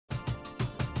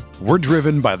We're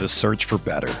driven by the search for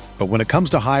better. But when it comes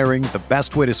to hiring, the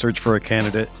best way to search for a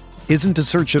candidate isn't to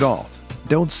search at all.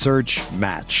 Don't search,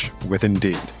 match with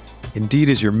Indeed. Indeed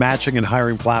is your matching and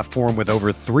hiring platform with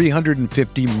over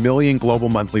 350 million global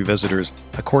monthly visitors,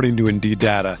 according to Indeed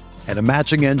data, and a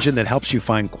matching engine that helps you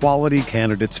find quality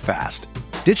candidates fast.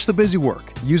 Ditch the busy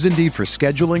work. Use Indeed for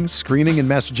scheduling, screening, and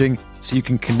messaging so you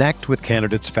can connect with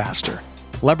candidates faster.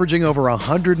 Leveraging over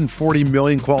 140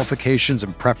 million qualifications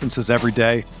and preferences every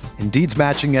day, Indeed's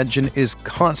matching engine is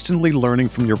constantly learning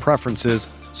from your preferences,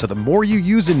 so the more you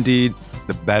use Indeed,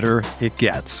 the better it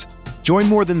gets. Join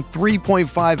more than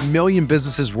 3.5 million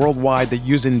businesses worldwide that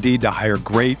use Indeed to hire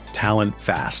great talent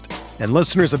fast. And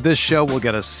listeners of this show will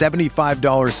get a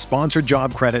 $75 sponsored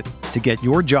job credit to get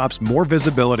your jobs more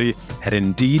visibility at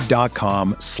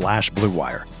Indeed.com/Blue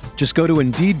Wire. Just go to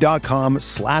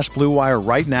Indeed.com/Blue Wire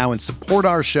right now and support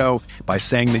our show by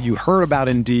saying that you heard about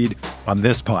Indeed on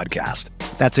this podcast.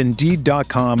 That's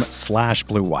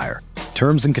Indeed.com/Blue Wire.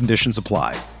 Terms and conditions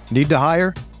apply. Need to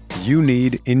hire? You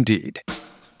need Indeed.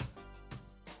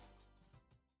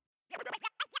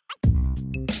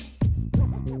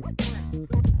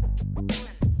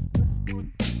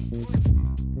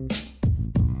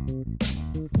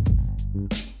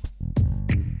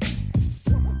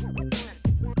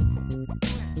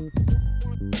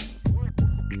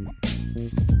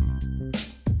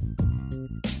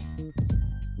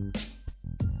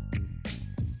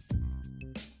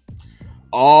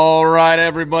 All right,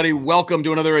 everybody. Welcome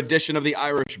to another edition of the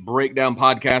Irish Breakdown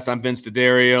Podcast. I'm Vince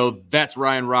D'Addario. That's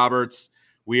Ryan Roberts.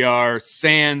 We are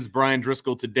sans Brian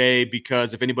Driscoll today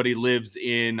because if anybody lives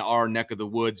in our neck of the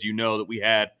woods, you know that we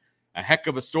had a heck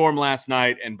of a storm last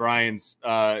night and Brian's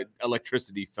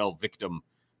electricity fell victim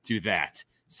to that.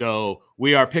 So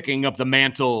we are picking up the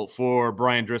mantle for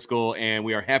Brian Driscoll, and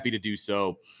we are happy to do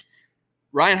so.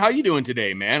 Ryan, how you doing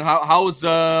today, man? How's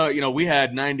we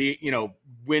had 90,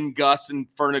 wind gusts and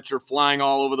furniture flying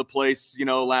all over the place,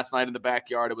 last night in the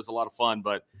backyard. It was a lot of fun,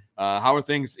 but how are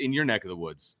things in your neck of the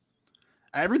woods?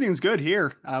 Everything's good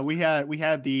here. We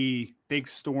had the big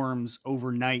storms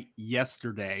overnight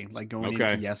yesterday,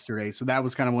 into yesterday. So that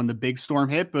was kind of when the big storm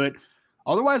hit, but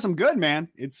otherwise I'm good, man.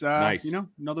 It's nice.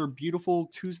 Another beautiful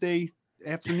Tuesday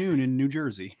afternoon in New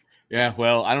Jersey. Yeah.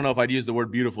 Well, I don't know if I'd use the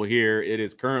word beautiful here. It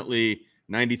is currently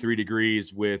 93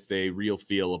 degrees with a real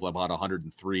feel of about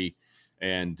 103.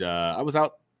 And I was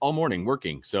out all morning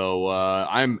working. So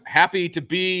I'm happy to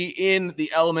be in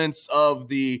the elements of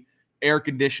the air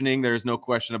conditioning. There's no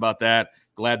question about that.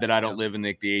 Glad that I don't live in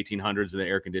the 1800s and the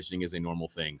air conditioning is a normal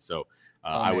thing. So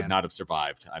I would not have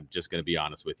survived. I'm just going to be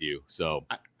honest with you. So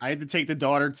I had to take the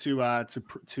daughter to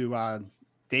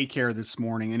daycare this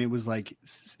morning, and it was like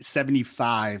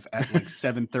 75 at like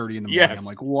 7:30 in the morning. Yes. I'm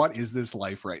like, what is this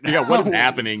life right now? Yeah, what is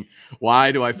happening?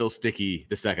 Why do I feel sticky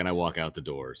the second I walk out the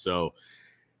door? So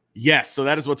yes, so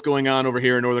that is what's going on over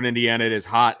here in Northern Indiana. It is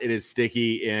hot, it is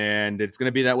sticky, and it's going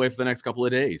to be that way for the next couple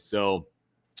of days. So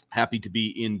happy to be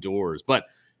indoors. But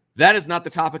that is not the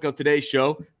topic of today's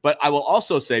show. But I will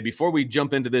also say, before we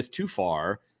jump into this too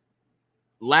far,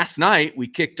 last night we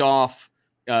kicked off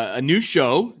a new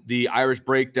show, the Irish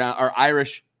Breakdown, or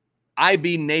Irish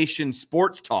IB Nation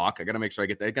Sports Talk. I got to make sure I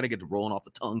get that. I got to get it rolling off the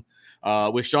tongue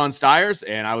with Sean Stiers,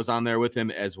 and I was on there with him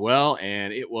as well,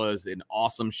 and it was an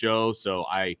awesome show. So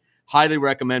I highly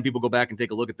recommend people go back and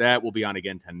take a look at that. We'll be on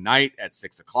again tonight at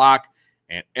 6 o'clock,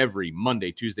 and every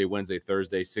Monday, Tuesday, Wednesday,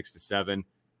 Thursday, 6 to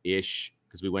 7-ish,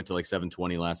 because we went to like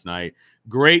 7:20 last night.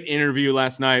 Great interview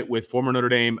last night with former Notre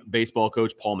Dame baseball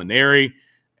coach Paul Mainieri.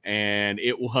 And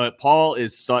Paul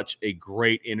is such a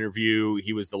great interview.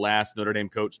 He was the last Notre Dame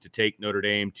coach to take Notre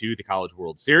Dame to the College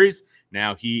World Series.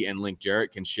 Now he and Link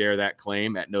Jarrett can share that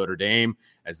claim at Notre Dame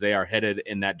as they are headed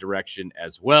in that direction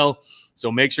as well.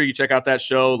 So make sure you check out that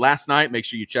show last night. Make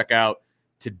sure you check out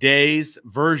today's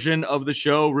version of the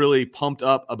show. Really pumped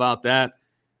up about that.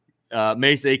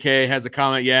 Mace AK has a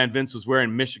comment. Yeah, and Vince was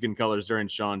wearing Michigan colors during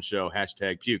Sean's show.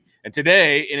 #puke. And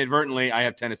today, inadvertently, I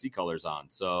have Tennessee colors on.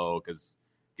 So, because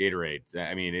Gatorade.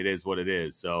 I mean, it is what it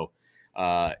is. So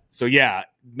yeah,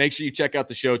 make sure you check out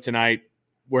the show tonight.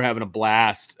 We're having a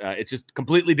blast. It's just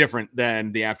completely different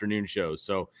than the afternoon shows.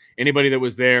 So anybody that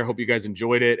was there, hope you guys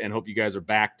enjoyed it and hope you guys are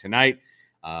back tonight.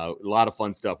 A lot of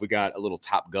fun stuff. We got a little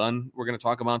Top Gun we're going to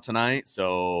talk about tonight.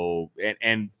 So,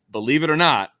 and believe it or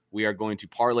not, we are going to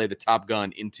parlay the Top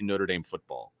Gun into Notre Dame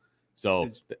football. So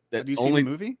have you seen the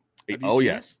movie? Oh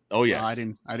yes. Oh yes. I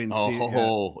didn't see it.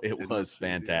 Oh, it was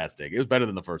fantastic. It was better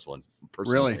than the first one.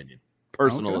 Personal opinion.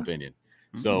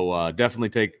 Mm-hmm. So definitely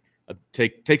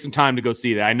take some time to go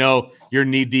see that. I know you're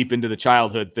knee deep into the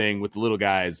childhood thing with the little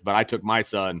guys, but I took my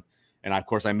son and of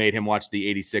course I made him watch the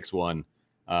 86 one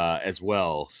as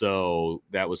well. So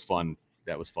that was fun.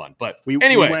 But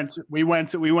anyway, we went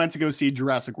to go see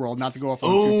Jurassic World, not to go off on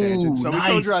a few tangents. So nice.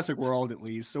 We saw Jurassic World at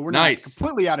least. So we're not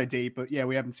completely out of date, but yeah,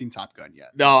 we haven't seen Top Gun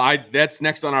yet. No, that's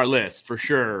next on our list for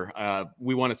sure.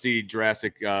 We want to see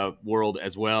Jurassic World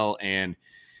as well. And,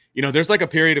 there's like a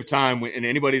period of time and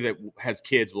anybody that has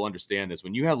kids will understand this.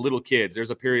 When you have little kids, there's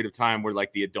a period of time where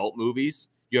like the adult movies,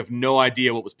 you have no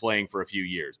idea what was playing for a few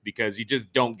years because you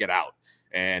just don't get out.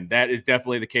 And that is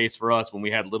definitely the case for us when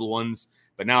we had little ones.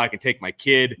 But now I can take my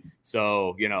kid.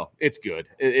 So, it's good.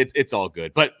 It's all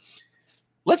good. But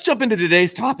let's jump into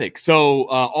today's topic. So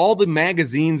all the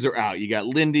magazines are out. You got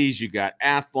Lindy's, you got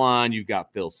Athlon, you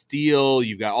got Phil Steele.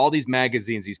 You've got all these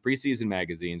magazines, these preseason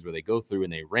magazines where they go through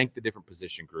and they rank the different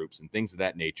position groups and things of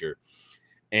that nature.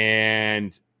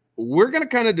 And we're going to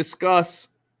kind of discuss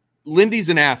Lindy's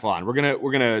and Athlon.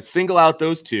 We're gonna single out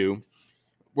those two.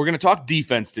 We're going to talk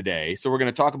defense today. So we're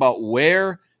going to talk about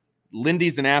where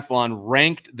Lindy's and Athlon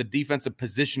ranked the defensive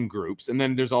position groups. And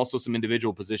then there's also some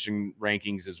individual position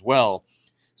rankings as well.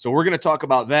 So we're going to talk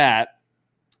about that.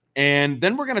 And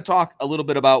then we're going to talk a little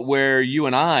bit about where you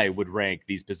and I would rank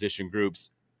these position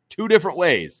groups two different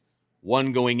ways.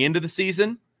 One going into the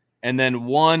season, and then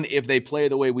one, if they play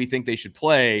the way we think they should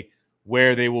play,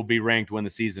 where they will be ranked when the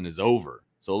season is over.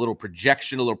 So a little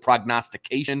projection, a little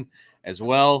prognostication as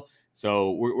well.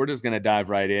 So we're just going to dive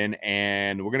right in,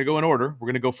 and we're going to go in order. We're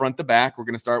going to go front to back. We're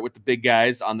going to start with the big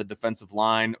guys on the defensive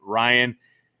line. Ryan,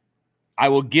 I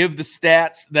will give the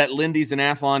stats that Lindy's and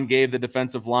Athlon gave the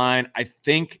defensive line. I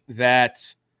think that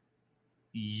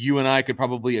you and I could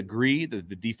probably agree that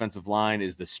the defensive line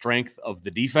is the strength of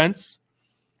the defense.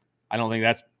 I don't think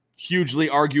that's hugely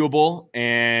arguable,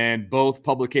 and both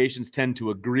publications tend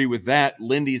to agree with that.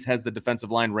 Lindy's has the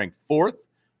defensive line ranked 4th.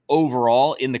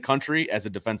 Overall in the country as a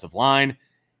defensive line.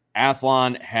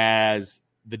 Athlon has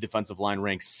the defensive line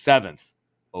ranked 7th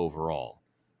overall.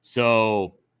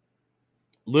 So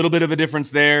a little bit of a difference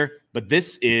there, but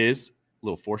this is a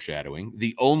little foreshadowing.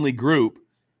 The only group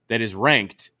that is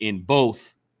ranked in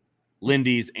both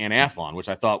Lindy's and Athlon, which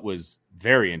I thought was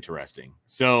very interesting.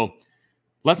 So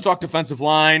let's talk defensive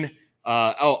line.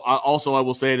 Also, I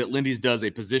will say that Lindy's does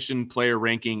a position player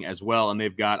ranking as well, and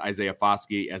they've got Isaiah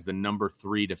Foskey as the number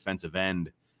 3 defensive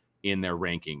end in their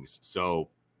rankings. So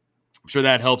I'm sure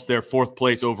that helps their 4th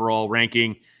place overall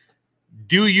ranking.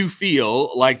 Do you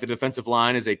feel like the defensive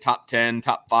line is a top 10,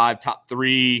 top 5, top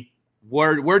 3?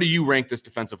 Where do you rank this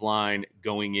defensive line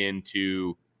going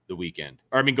into the weekend?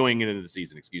 Going into the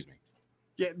season, excuse me.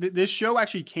 Yeah, this show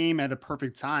actually came at a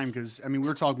perfect time because, we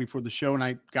were talking before the show and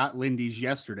I got Lindy's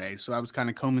yesterday. So I was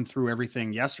kind of combing through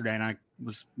everything yesterday and I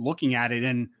was looking at it.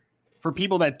 And for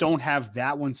people that don't have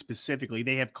that one specifically,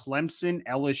 they have Clemson,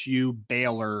 LSU,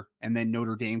 Baylor, and then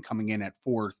Notre Dame coming in at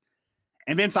 4th.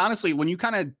 And Vince, honestly, when you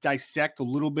kind of dissect a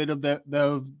little bit of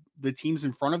the teams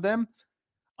in front of them,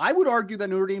 I would argue that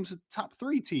Notre Dame's a top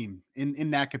 3 team in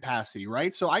that capacity,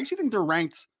 right? So I actually think they're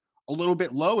ranked a little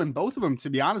bit low in both of them, to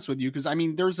be honest with you. Because I know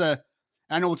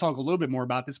we'll talk a little bit more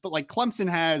about this, but like Clemson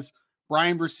has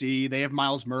Brian Bresee, they have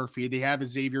Miles Murphy, they have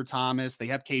Xavier Thomas, they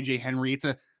have KJ Henry,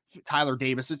 Tyler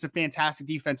Davis. It's a fantastic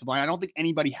defensive line. I don't think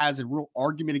anybody has a real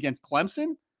argument against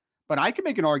Clemson, but I can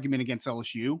make an argument against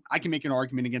LSU. I can make an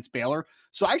argument against Baylor.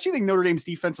 So I actually think Notre Dame's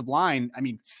defensive line,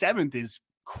 7th is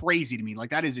crazy to me.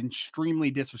 Like that is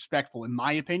extremely disrespectful in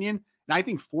my opinion. And I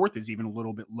think 4th is even a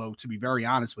little bit low, to be very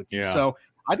honest with you. Yeah. So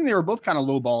I think they were both kind of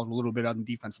lowballed a little bit on the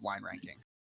defensive line ranking.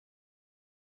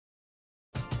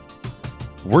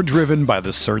 We're driven by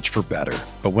the search for better.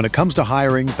 But when it comes to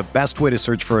hiring, the best way to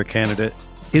search for a candidate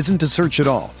isn't to search at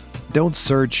all. Don't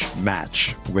search,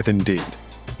 match with Indeed.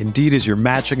 Indeed is your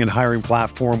matching and hiring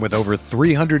platform with over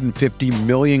 350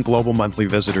 million global monthly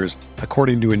visitors,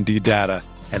 according to Indeed data,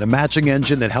 and a matching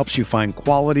engine that helps you find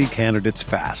quality candidates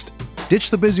fast. Ditch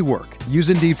the busy work. Use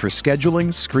Indeed for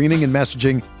scheduling, screening, and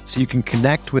messaging so you can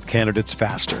connect with candidates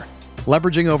faster.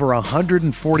 Leveraging over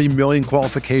 140 million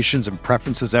qualifications and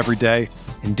preferences every day,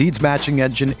 Indeed's matching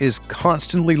engine is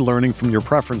constantly learning from your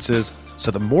preferences,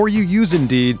 so the more you use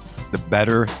Indeed, the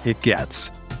better it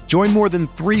gets. Join more than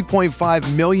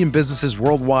 3.5 million businesses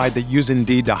worldwide that use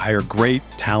Indeed to hire great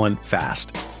talent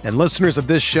fast. And listeners of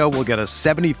this show will get a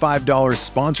 $75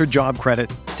 sponsored job credit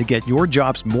to get your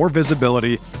jobs more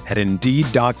visibility at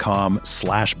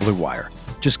Indeed.com/Blue Wire.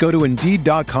 Just go to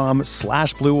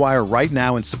Indeed.com/Blue Wire right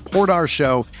now and support our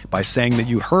show by saying that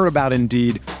you heard about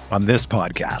Indeed on this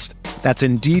podcast. That's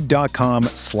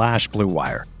Indeed.com/Blue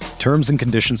Wire. Terms and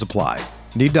conditions apply.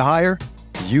 Need to hire?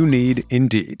 You need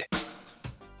Indeed.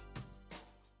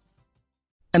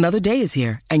 Another day is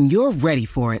here, and you're ready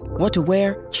for it. What to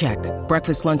wear? Check.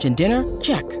 Breakfast, lunch, and dinner?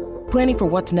 Check. Planning for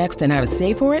what's next and how to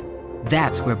save for it?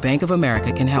 That's where Bank of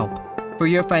America can help. For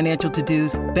your financial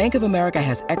to-dos, Bank of America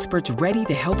has experts ready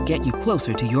to help get you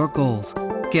closer to your goals.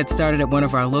 Get started at one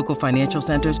of our local financial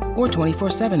centers or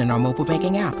 24/7 in our mobile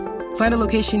banking app. Find a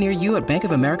location near you at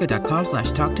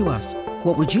bankofamerica.com/talktous.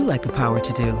 What would you like the power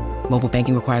to do? Mobile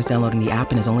banking requires downloading the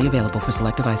app and is only available for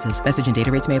select devices. Message and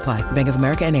data rates may apply. Bank of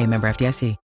America NA, member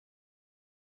FDIC.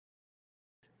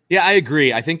 Yeah, I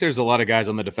agree. I think there's a lot of guys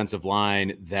on the defensive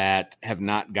line that have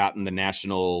not gotten the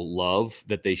national love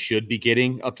that they should be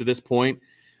getting up to this point.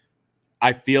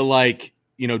 I feel like,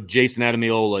 Jason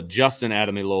Ademilola, Justin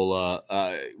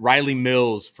Ademilola, Riley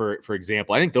Mills, for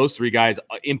example. I think those three guys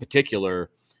in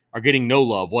particular are getting no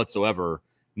love whatsoever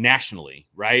nationally,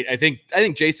 right? I think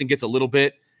Jason gets a little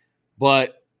bit,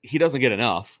 but he doesn't get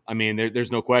enough. I mean,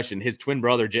 there's no question. His twin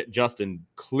brother, Justin,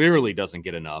 clearly doesn't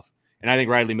get enough. And I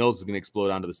think Riley Mills is going to explode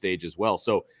onto the stage as well.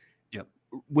 So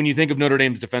when you think of Notre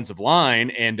Dame's defensive line,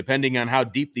 and depending on how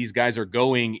deep these guys are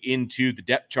going into the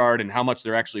depth chart and how much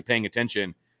they're actually paying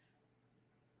attention,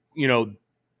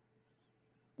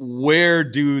 where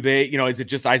do they, is it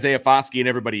just Isaiah Foskey and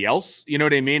everybody else? You know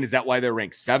what I mean? Is that why they're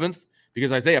ranked 7th?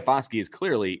 Because Isaiah Foskey is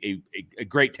clearly a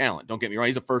great talent. Don't get me wrong.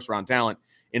 He's a first-round talent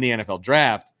in the NFL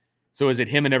draft. So is it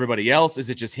him and everybody else?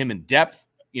 Is it just him in depth?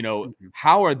 I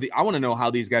want to know how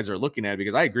these guys are looking at it,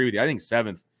 because I agree with you. I think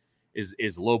 7th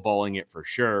is lowballing it for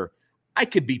sure. I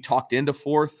could be talked into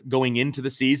 4th going into the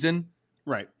season.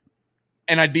 Right.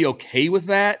 And I'd be okay with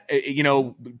that,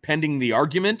 pending the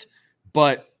argument.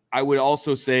 But I would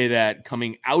also say that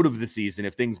coming out of the season,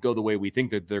 if things go the way we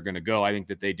think that they're going to go, I think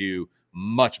that they do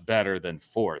much better than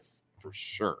 4th for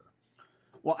sure.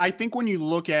 Well, I think when you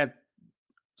look at,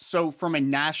 so from a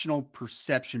national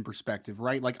perception perspective,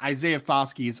 right? Like Isaiah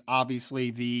Foskey is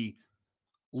obviously the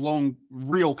lone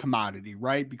real commodity,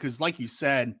 right? Because like you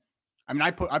said, I mean, I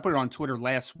put it on Twitter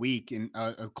last week in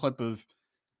a clip of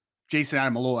Jason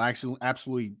Ademilola actually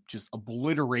absolutely just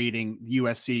obliterating the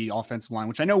USC offensive line,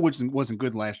 which I know wasn't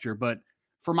good last year, but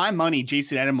for my money,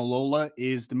 Jason Ademilola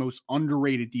is the most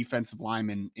underrated defensive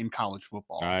lineman in college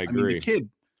football. I agree. I mean, the kid,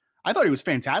 I thought he was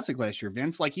fantastic last year,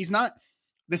 Vince. Like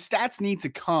the stats need to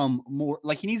come more,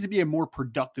 like he needs to be a more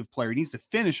productive player. He needs to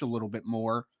finish a little bit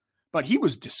more, but he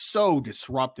was just so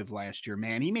disruptive last year,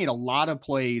 man. He made a lot of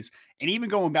plays. And even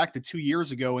going back to 2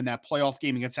 years ago in that playoff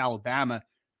game against Alabama,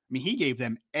 I mean, he gave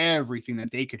them everything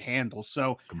that they could handle.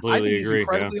 So completely I think he's agree,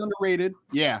 incredibly underrated.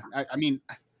 Yeah. I mean,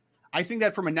 I think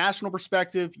that from a national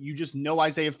perspective, you just know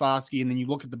Isaiah Foskey, and then you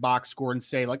look at the box score and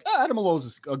say, like, Ademilola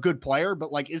is a good player,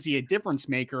 but like, is he a difference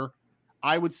maker?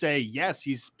 I would say, yes,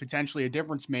 he's potentially a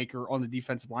difference maker on the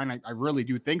defensive line. I really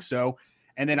do think so.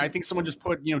 And then I think someone just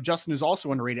put, Justin is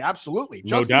also underrated. Absolutely.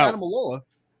 No Justin doubt. Ademilola.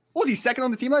 Was he second on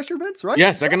the team last year, Vince, right?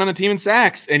 Yeah, second on the team in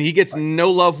sacks. And he gets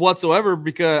no love whatsoever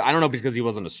because, I don't know, because he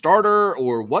wasn't a starter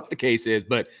or what the case is,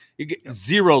 but he gets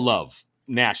zero love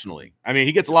nationally. I mean,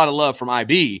 he gets a lot of love from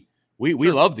IB. We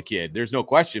love the kid. There's no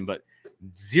question, but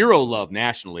zero love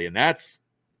nationally. And that's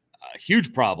a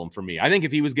huge problem for me. I think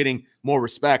if he was getting more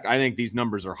respect, I think these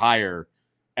numbers are higher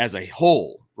as a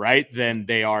whole, right, than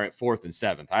they are at 4th and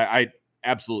 7th. I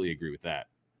absolutely agree with that.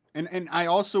 And I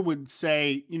also would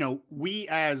say, we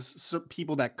as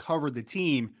people that cover the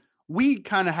team, we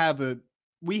kind of have a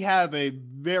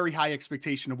very high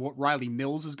expectation of what Riley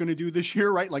Mills is going to do this year,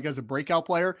 right? Like as a breakout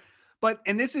player.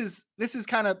 And this is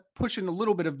kind of pushing a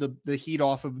little bit of the heat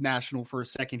off of national for a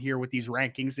second here with these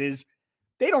rankings is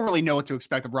they don't really know what to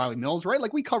expect of Riley Mills, right?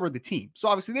 Like we covered the team. So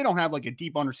obviously they don't have like a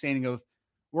deep understanding of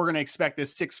we're going to expect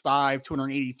this 6'5",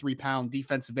 283-pound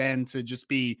defensive end to just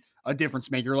be a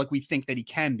difference maker like we think that he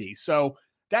can be. So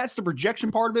that's the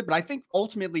projection part of it. But I think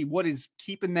ultimately what is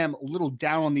keeping them a little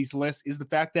down on these lists is the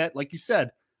fact that, like you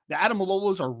said, the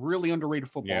Ademilolas are really underrated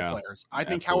football players. I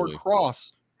think absolutely. Howard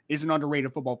Cross is an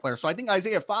underrated football player. So I think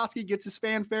Isaiah Foskey gets his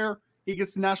fanfare. He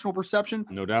gets the national perception.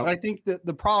 No doubt. But I think that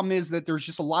the problem is that there's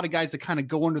just a lot of guys that kind of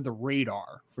go under the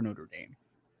radar for Notre Dame.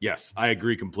 Yes, I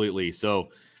agree completely. So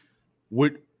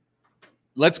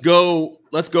let's go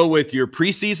with your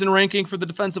preseason ranking for the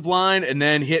defensive line, and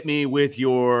then hit me with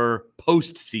your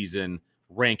postseason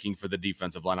ranking for the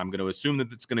defensive line. I'm going to assume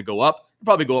that it's going to go up. It'll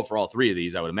probably go up for all three of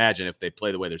these, I would imagine, if they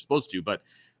play the way they're supposed to. But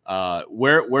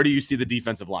where do you see the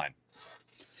defensive line?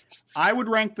 I would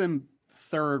rank them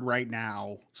 3rd right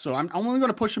now. So I'm only going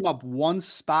to push them up one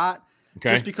spot.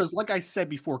 Okay. Just because, like I said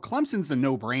before, Clemson's the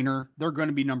no-brainer. They're going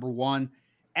to be number 1.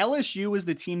 LSU is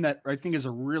the team that I think is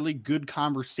a really good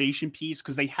conversation piece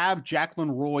because they have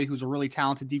Jacqueline Roy, who's a really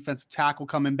talented defensive tackle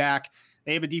coming back.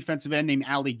 They have a defensive end named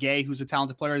Ali Gay, who's a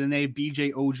talented player. Then they have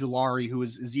BJ Ojulari, who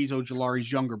is Azeez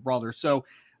Ojulari's younger brother. So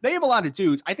they have a lot of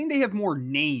dudes. I think they have more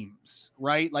names,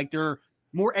 right? Like there are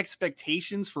more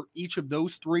expectations for each of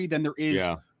those three than there is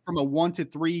from a 1 to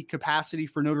 3 capacity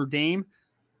for Notre Dame.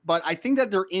 But I think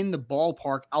that they're in the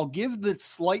ballpark. I'll give the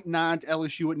slight nod to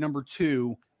LSU at number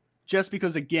 2, just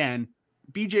because, again,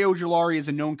 BJ Ojulari is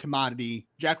a known commodity.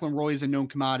 Jacqueline Roy is a known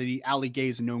commodity. Ali Gay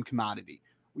is a known commodity.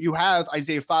 You have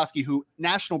Isaiah Foskey, who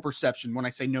national perception, when I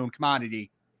say known commodity,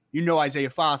 you know Isaiah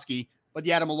Foskey, but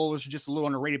the Adam Alolas are just a little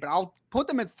underrated. But I'll put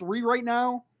them at 3 right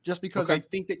now, just because I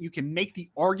think that you can make the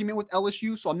argument with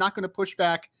LSU. So I'm not going to push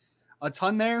back a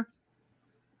ton there.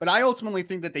 But I ultimately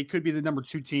think that they could be the number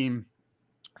 2 team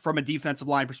from a defensive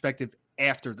line perspective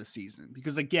after the season.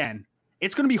 Because, again,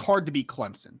 it's going to be hard to beat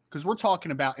Clemson. Because we're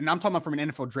talking about, and I'm talking about from an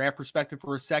NFL draft perspective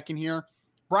for a second here,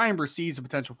 Brian Bresee is a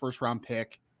potential first-round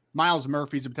pick. Myles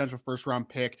Murphy is a potential first-round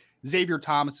pick. Xavier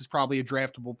Thomas is probably a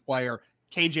draftable player.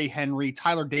 KJ Henry,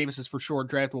 Tyler Davis is for sure a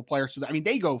draftable player. So, I mean,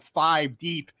 they go 5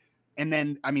 deep. And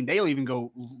then, I mean, they'll even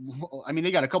go, I mean,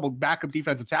 they got a couple backup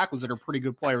defensive tackles that are pretty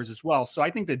good players as well. So I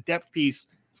think the depth piece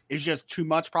is just too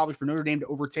much probably for Notre Dame to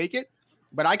overtake it.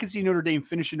 But I can see Notre Dame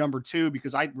finishing number 2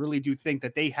 because I really do think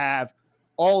that they have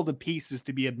all the pieces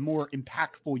to be a more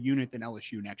impactful unit than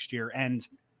LSU next year. And,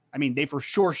 I mean, they for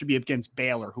sure should be up against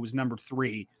Baylor, who is number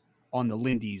 3 on the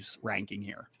Lindy's ranking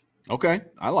here. Okay,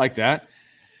 I like that.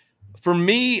 For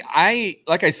me,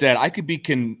 like I said, I could be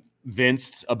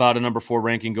convinced about a number 4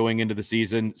 ranking going into the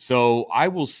season. So I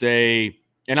will say,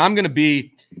 and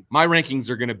my rankings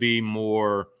are going to be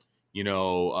more, in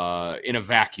a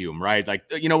vacuum, right? Like,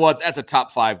 you know what? That's a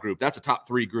top 5 group. That's a top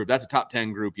 3 group. That's a top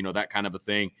 10 group, that kind of a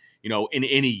thing, in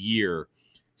any year.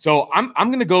 So I'm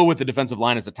going to go with the defensive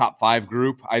line as a top 5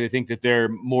 group. I think that they're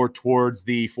more towards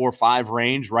the 4-5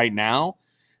 range right now.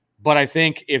 But I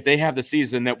think if they have the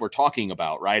season that we're talking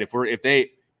about, right?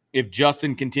 If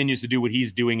Justin continues to do what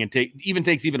he's doing and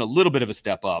takes even a little bit of a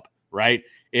step up, right?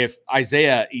 If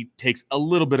Isaiah takes a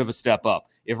little bit of a step up,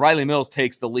 if Riley Mills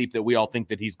takes the leap that we all think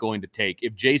that he's going to take,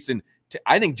 if Jason,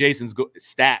 I think Jason's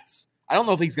stats, I don't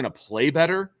know if he's going to play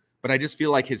better, but I just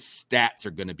feel like his stats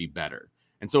are going to be better.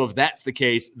 And so if that's the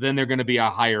case, then they're going to be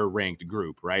a higher ranked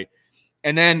group, right?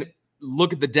 And then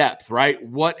look at the depth, right?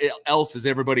 What else is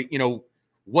everybody,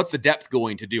 what's the depth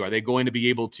going to do? Are they going to be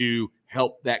able to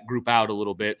help that group out a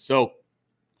little bit? So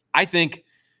I think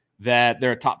that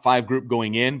they're a top 5 group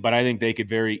going in, but I think they could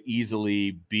very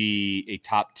easily be a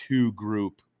top 2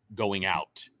 group going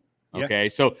out. Okay. Yeah.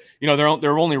 So,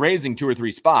 they're only raising 2 or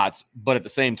 3 spots, but at the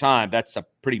same time, that's a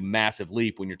pretty massive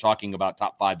leap when you're talking about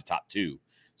top 5 to top 2.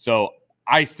 So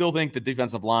I still think the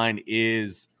defensive line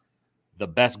is the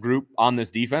best group on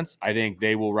this defense. I think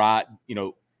they will ride,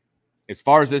 as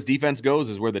far as this defense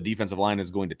goes, is where the defensive line is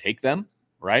going to take them,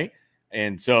 right?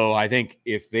 And so I think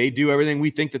if they do everything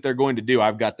we think that they're going to do,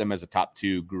 I've got them as a top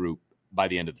 2 group by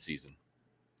the end of the season.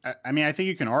 I mean, I think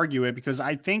you can argue it because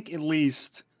I think at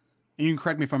least, and you can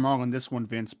correct me if I'm wrong on this one,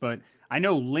 Vince, but I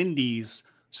know Lindy's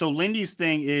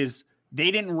thing is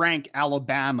they didn't rank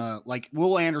Alabama. Like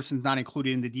Will Anderson's not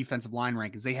included in the defensive line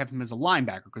rankings. They have him as a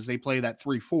linebacker because they play that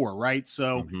 3-4, right?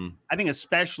 So I think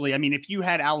especially, I mean, if you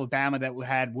had Alabama that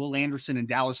had Will Anderson and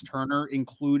Dallas Turner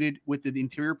included with the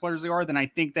interior players they are, then I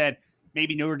think that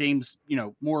maybe Notre Dame's,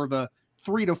 more of a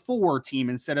 3-4 team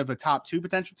instead of a top 2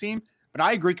 potential team. But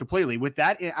I agree completely with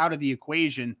that out of the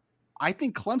equation. I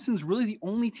think Clemson's really the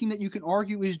only team that you can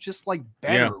argue is just like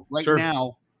better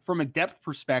now from a depth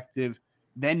perspective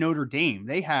than Notre Dame.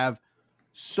 They have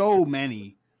so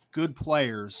many good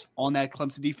players on that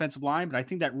Clemson defensive line, but I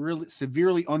think that really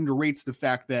severely underrates the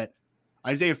fact that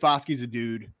Isaiah Foskey's a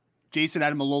dude, Jason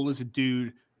Adamalola is a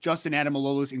dude, Justin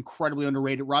Adamalola is incredibly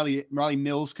underrated, Riley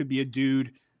Mills could be a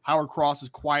dude, Howard Cross is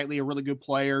quietly a really good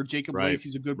player, Jacob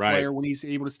Lacey's a good player when he's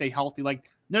able to stay healthy. Like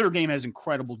Notre Dame has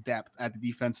incredible depth at the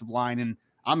defensive line, and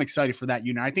I'm excited for that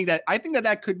unit. I think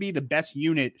that could be the best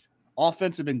unit,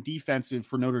 offensive and defensive,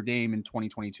 for Notre Dame in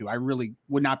 2022. I really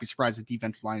would not be surprised if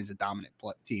defensive line is a dominant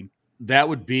team.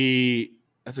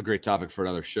 That's a great topic for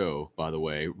another show, by the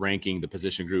way, ranking the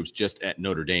position groups just at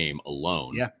Notre Dame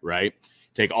alone. Yeah. Right.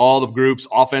 Take all the groups,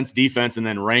 offense, defense, and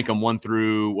then rank them 1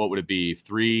 through, what would it be?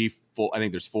 3, 4. I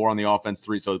think there's 4 on the offense,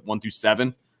 3. So 1 through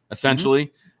 7,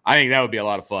 essentially. I think that would be a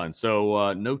lot of fun.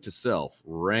 So note to self,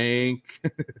 rank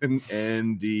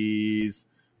and these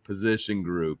position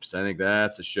groups. I think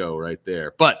that's a show right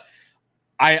there. But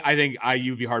I think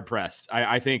you'd be hard pressed.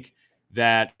 I think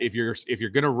that if you're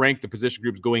going to rank the position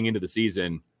groups going into the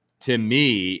season, to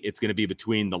me, it's going to be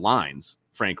between the lines.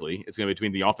 Frankly, it's going to be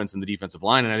between the offense and the defensive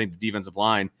line, and I think the defensive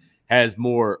line has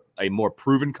a more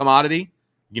proven commodity,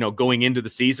 going into the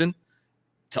season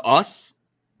to us,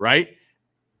 right?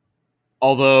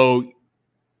 Although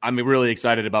I'm really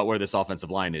excited about where this offensive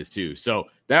line is too. So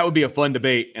that would be a fun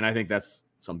debate, and I think that's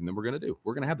something that we're going to do.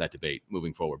 We're going to have that debate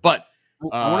moving forward. But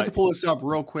I wanted to pull this up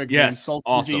real quick. Yes,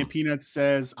 awesome. Peanuts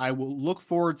says, I will look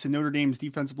forward to Notre Dame's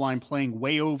defensive line playing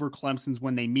way over Clemson's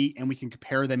when they meet, and we can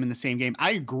compare them in the same game.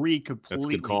 I agree completely. That's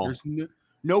a good call. There's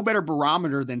no better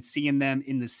barometer than seeing them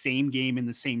in the same game, in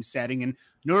the same setting. And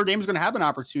Notre Dame's going to have an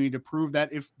opportunity to prove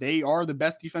that if they are the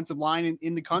best defensive line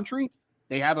in the country,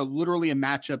 they have literally a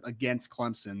matchup against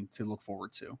Clemson to look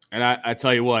forward to. And I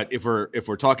tell you what, if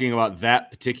we're talking about that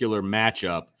particular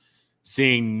matchup,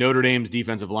 seeing Notre Dame's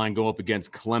defensive line go up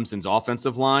against Clemson's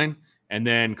offensive line, and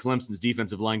then Clemson's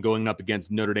defensive line going up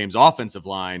against Notre Dame's offensive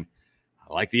line,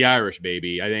 I like the Irish,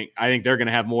 baby. I think they're going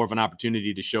to have more of an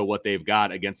opportunity to show what they've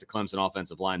got against the Clemson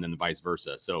offensive line than the vice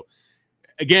versa. So,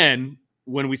 again,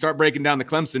 when we start breaking down the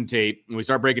Clemson tape and we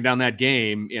start breaking down that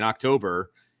game in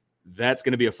October, that's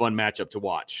going to be a fun matchup to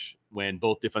watch when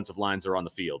both defensive lines are on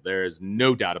the field. There is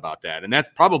no doubt about that. And that's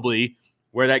probably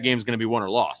where that game is going to be won or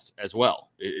lost as well,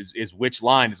 is which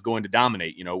line is going to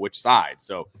dominate, which side.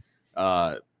 So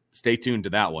stay tuned to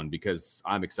that one because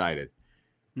I'm excited.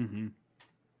 Mm-hmm.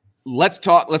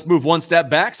 Let's move one step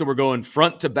back. So we're going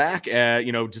front to back,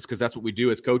 just because that's what we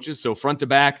do as coaches. So front to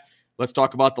back, let's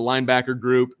talk about the linebacker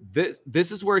group.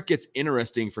 This is where it gets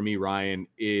interesting for me, Ryan,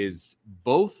 is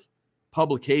both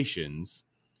publications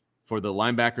for the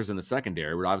linebackers and the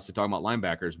secondary. We're obviously talking about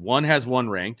linebackers. One has one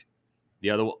ranked,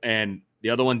 the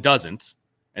other one doesn't.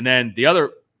 And then the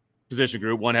other position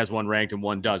group, one has one ranked and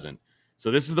one doesn't. So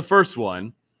this is the first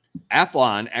one.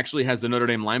 Athlon actually has the Notre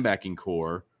Dame linebacking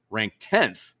core ranked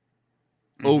 10th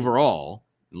overall.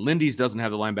 Lindy's doesn't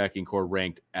have the linebacking core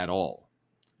ranked at all.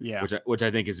 Yeah. Which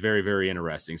I think is very, very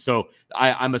interesting. So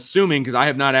I'm assuming, because I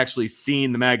have not actually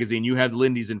seen the magazine, you have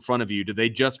Lindy's in front of you. Do they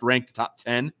just rank the top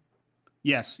 10?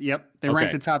 Yes. Yep. They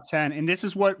rank the top 10. And this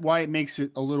is why it makes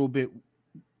it a little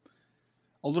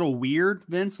weird,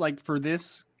 Vince, like for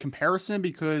this comparison,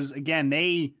 because again,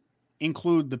 they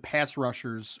include the pass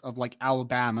rushers of like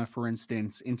Alabama, for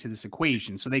instance, into this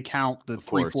equation. So they count the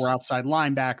 3-4 outside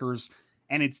linebackers.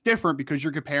 And it's different because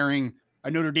you're comparing a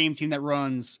Notre Dame team that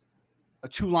runs a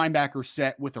 2 linebacker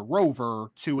set with a rover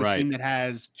to a team that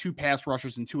has 2 pass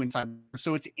rushers and 2 inside.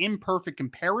 So it's imperfect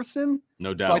comparison.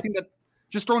 No doubt. So I think that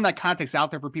just throwing that context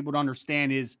out there for people to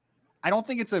understand is, I don't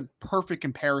think it's a perfect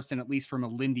comparison, at least from a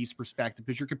Lindy's perspective,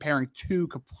 because you're comparing 2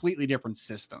 completely different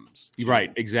systems.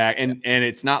 Right, exactly. And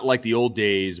it's not like the old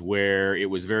days where it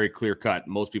was very clear cut.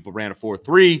 Most people ran a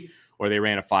 4-3 or they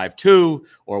ran a 5-2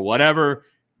 or whatever.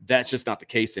 That's just not the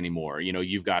case anymore.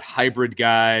 You've got hybrid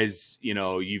guys,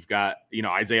 you've got,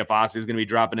 Isaiah Foss is going to be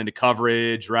dropping into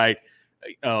coverage, right?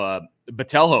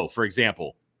 Botelho, for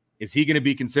example, is he going to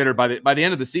be considered by the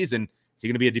end of the season? Is he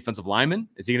going to be a defensive lineman?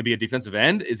 Is he going to be a defensive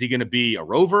end? Is he going to be a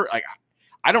rover? Like,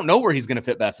 I don't know where he's going to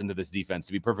fit best into this defense,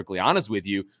 to be perfectly honest with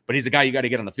you, but he's a guy you got to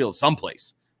get on the field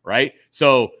someplace, right?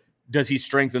 So does he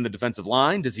strengthen the defensive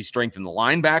line? Does he strengthen the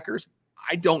linebackers?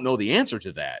 I don't know the answer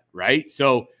to that, right?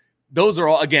 So those are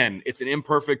all, again, it's an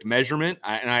imperfect measurement,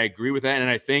 and I agree with that. And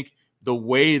I think the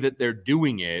way that they're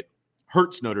doing it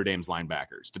hurts Notre Dame's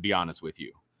linebackers, to be honest with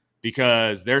you,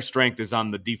 because their strength is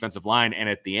on the defensive line and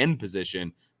at the end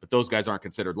position, but those guys aren't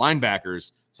considered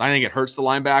linebackers. So I think it hurts the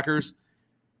linebackers.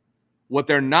 What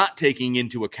they're not taking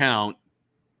into account,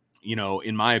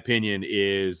 in my opinion,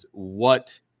 is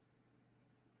what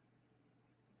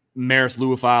Maris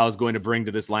Luafile is going to bring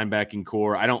to this linebacking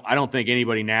core. I don't think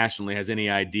anybody nationally has any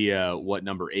idea what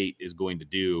number 8 is going to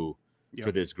do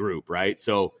for this group, right?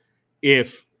 So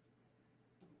if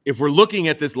we're looking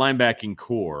at this linebacking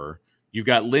core, you've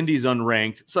got Lindy's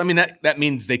unranked. So, I mean, that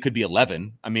means they could be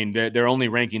 11. I mean, they're only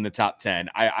ranking the top 10.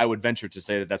 I would venture to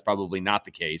say that that's probably not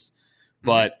the case.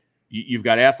 But you've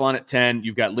got Athlon at 10.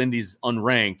 You've got Lindy's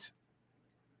unranked.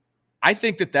 I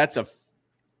think that's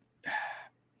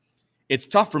it's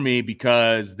tough for me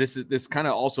because this kind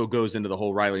of also goes into the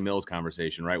whole Riley Mills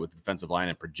conversation, right, with the defensive line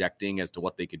and projecting as to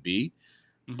what they could be.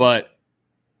 Mm-hmm. But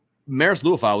Maris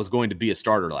Luafile was going to be a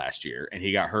starter last year, and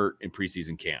he got hurt in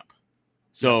preseason camp.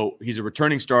 So he's a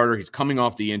returning starter. He's coming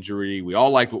off the injury. We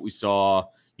all liked what we saw,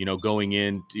 going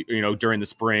into, during the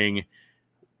spring.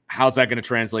 How's that going to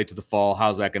translate to the fall?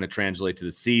 How's that going to translate to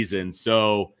the season?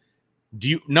 So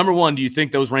number one, do you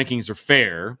think those rankings are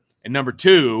fair? And number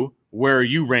two, where are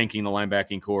you ranking the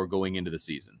linebacking core going into the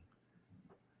season?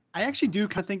 I actually do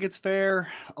kind of think it's fair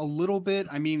a little bit.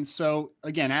 I mean, so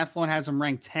again, Athlon has them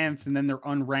ranked 10th, and then they're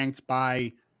unranked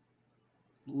by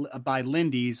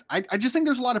Lindy's. I just think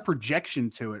there's a lot of projection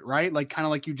to it, right? Like kind of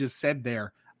like you just said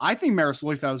there. I think Maris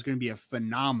Loifau is going to be a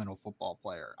phenomenal football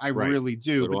player. I really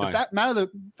do. So but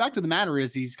the fact of the matter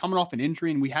is he's coming off an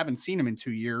injury and we haven't seen him in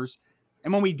 2 years.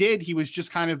 And when we did, he was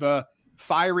just kind of a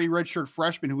fiery redshirt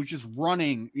freshman who was just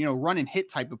running hit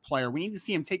type of player. We need to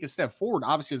see him take a step forward,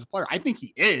 obviously, as a player. I think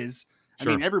he is.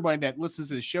 Sure. I mean, everybody that listens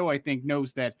to the show, I think,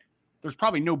 knows that there's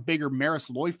probably no bigger Maris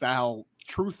Loifau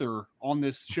truther on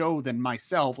this show than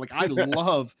myself. Like, I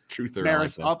love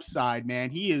Maris upside, man.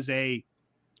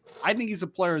 I think he's a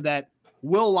player that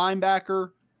will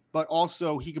linebacker, but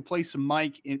also he could play some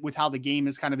Mike with how the game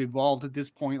has kind of evolved at this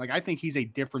point. Like, I think he's a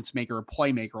difference maker, a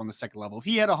playmaker on the second level. If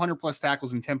he had 100 plus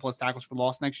tackles and 10 plus tackles for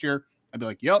loss next year, I'd be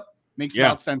like, yep, makes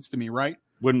about sense to me, right?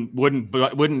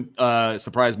 Wouldn't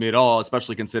surprise me at all,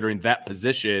 especially considering that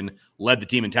position led the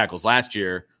team in tackles last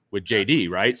year with JD,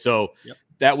 right? So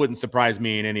that wouldn't surprise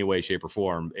me in any way, shape, or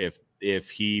form if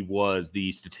he was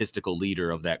the statistical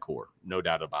leader of that core. No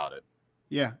doubt about it.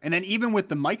 Yeah. And then even with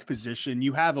the Mike position,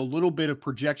 you have a little bit of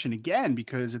projection again,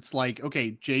 because it's like,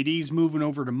 okay, JD's moving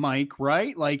over to Mike,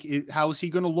 right? Like, how is he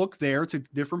going to look there? It's a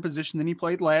different position than he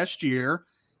played last year.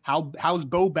 How's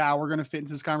Bo Bauer going to fit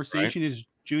into this conversation? Right. Is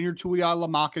Junior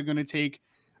Tuihalamaka going to take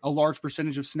a large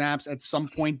percentage of snaps at some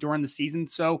point during the season?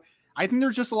 So I think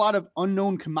there's just a lot of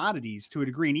unknown commodities to a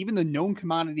degree. And even the known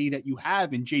commodity that you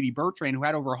have in JD Bertrand, who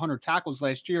had over 100 tackles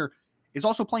last year, is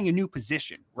also playing a new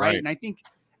position, right? And I think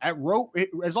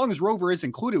as long as Rover is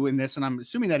included in this, and I'm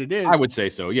assuming that it is. I would say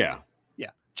so, yeah.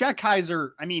 Yeah. Jack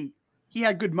Kaiser, I mean, he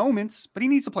had good moments, but he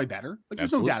needs to play better. Like,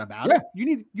 there's no doubt about it. You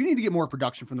need to get more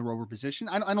production from the Rover position.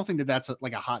 I don't think that's a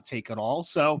hot take at all.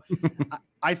 So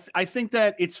I think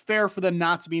that it's fair for them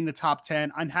not to be in the top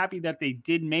 10. I'm happy that they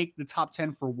did make the top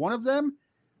 10 for one of them.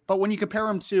 But when you compare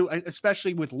them to,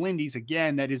 especially with Lindy's,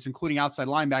 again, that is including outside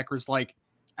linebackers, like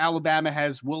Alabama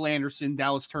has Will Anderson,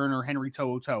 Dallas Turner, Henry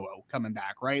To'oTo'o coming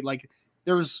back, right? Like,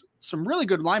 there's some really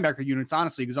good linebacker units,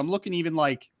 honestly, because I'm looking even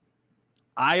like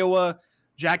Iowa,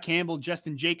 Jack Campbell,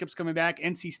 Justin Jacobs coming back.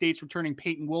 NC State's returning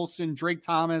Peyton Wilson, Drake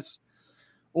Thomas.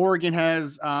 Oregon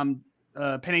has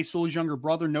Penei Sewell's younger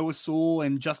brother, Noah Sewell,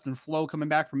 and Justin Flo coming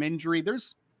back from injury.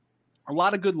 There's a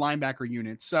lot of good linebacker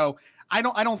units. So I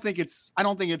don't think it's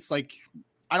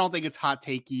hot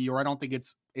takey, or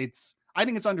I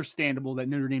think it's understandable that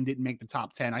Notre Dame didn't make the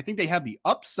top 10. I think they have the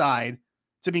upside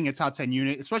to being a top 10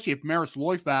 unit, especially if Maris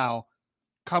Loifau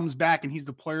comes back and he's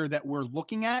the player that we're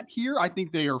looking at here. I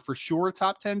think they are for sure a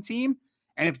top 10 team.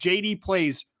 And if JD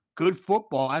plays good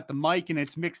football at the Mike and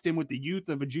it's mixed in with the youth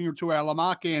of a Junior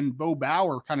Tuihalamaka and Bo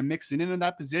Bauer kind of mixing in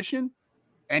that position,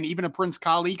 and even a Prince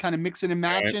Kali kind of mixing and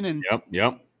matching. And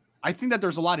I think that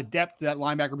there's a lot of depth to that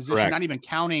linebacker position, not even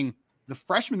counting the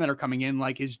freshmen that are coming in.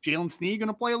 Like, is Jalen Sneed going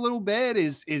to play a little bit?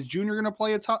 Is Junior going to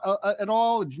play at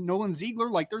all? Nolan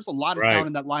Ziegler? Like, there's a lot of talent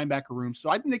in that linebacker room.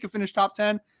 So I think they could finish top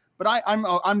 10. But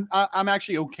I'm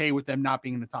actually okay with them not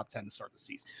being in the top 10 to start the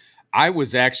season. I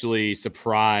was actually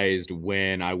surprised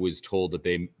when I was told that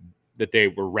they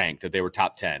were ranked, that they were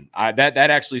top 10. That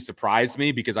actually surprised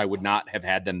me, because I would not have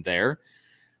had them there.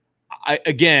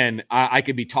 I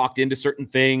could be talked into certain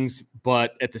things,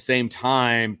 but at the same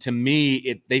time, to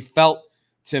me, they felt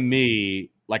to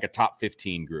me like a top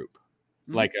 15 group,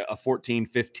 like a 14,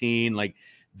 15, like.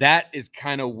 That is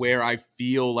kind of where I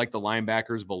feel like the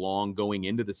linebackers belong going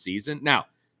into the season. Now,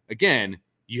 again,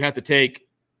 you have to take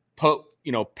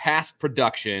past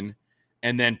production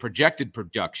and then projected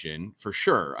production for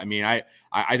sure. I mean, I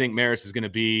think Maris is going to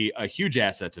be a huge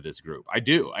asset to this group. I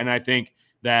do. And I think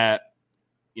that,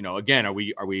 again, are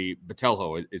we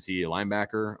Botelho? Is he a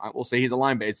linebacker? I will say he's a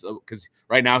linebacker, because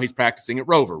right now he's practicing at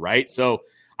Rover, right? So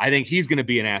I think he's going to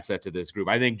be an asset to this group.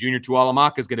 I think Junior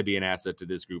Tuihalamaka is going to be an asset to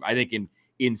this group. I think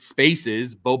in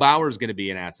spaces, Bo Bauer is going to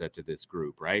be an asset to this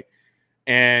group, right?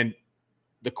 And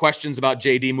the questions about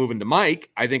JD moving to Mike,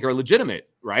 I think, are legitimate,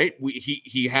 right?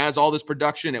 He has all this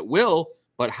production at will,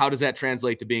 but how does that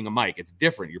translate to being a Mike? It's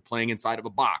different. You're playing inside of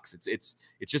a box. It's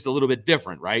just a little bit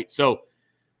different, right? So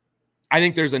I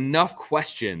think there's enough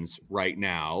questions right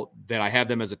now that I have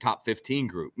them as a top 15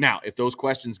 group. Now, if those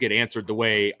questions get answered the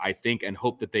way I think and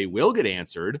hope that they will get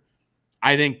answered,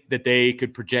 I think that they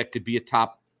could project to be a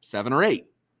top 7 or 8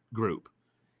 group.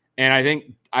 And I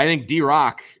think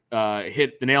D-Rock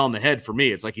hit the nail on the head for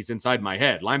me. It's like he's inside my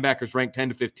head. Linebackers ranked 10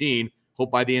 to 15.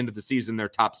 Hope by the end of the season they're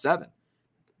top 7.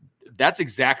 That's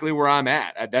exactly where I'm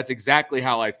at. That's exactly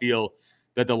how I feel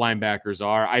that the linebackers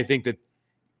are. I think that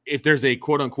if there's a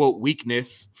quote-unquote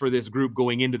weakness for this group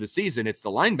going into the season, it's the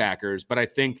linebackers. But I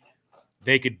think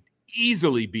they could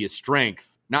easily be a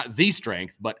strength, not the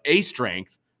strength, but a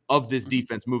strength of this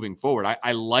defense moving forward.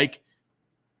 I like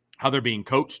how they're being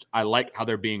coached. I like how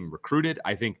they're being recruited.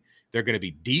 I think they're going to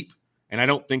be deep. And I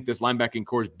don't think this linebacking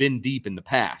core has been deep in the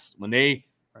past. When they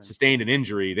sustained an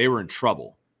injury, they were in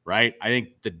trouble, right? I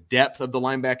think the depth of the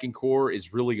linebacking core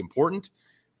is really important.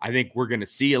 I think we're going to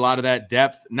see a lot of that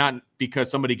depth, not because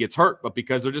somebody gets hurt, but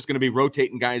because they're just going to be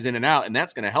rotating guys in and out, and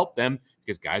that's going to help them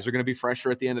because guys are going to be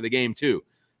fresher at the end of the game too.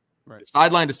 Right. The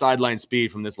sideline to sideline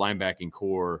speed from this linebacking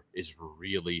core is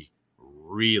really,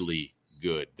 really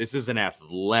good. This is an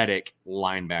athletic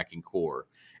linebacking core.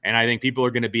 And I think people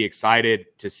are going to be excited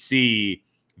to see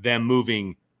them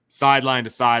moving sideline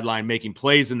to sideline, making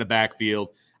plays in the backfield.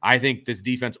 I think this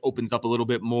defense opens up a little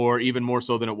bit more, even more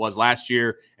so than it was last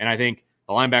year. And I think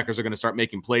the linebackers are going to start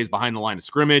making plays behind the line of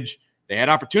scrimmage. They had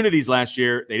opportunities last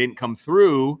year. They didn't come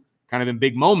through kind of in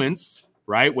big moments,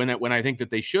 right? When I think that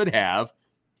they should have.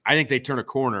 I think they turn a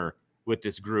corner with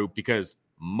this group because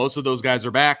most of those guys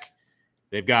are back.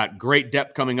 They've got great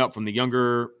depth coming up from the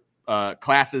younger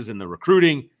classes in the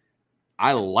recruiting.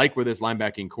 I like where this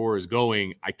linebacking core is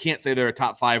going. I can't say they're a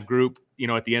top 5 group,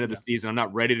 at the end of the season. I'm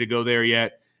not ready to go there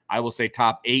yet. I will say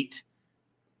top 8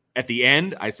 at the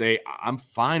end. I say I'm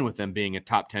fine with them being a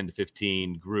top 10 to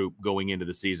 15 group going into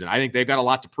the season. I think they've got a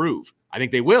lot to prove. I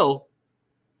think they will,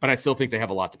 but I still think they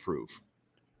have a lot to prove.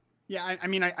 Yeah, I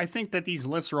mean, I think that these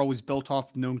lists are always built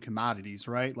off known commodities,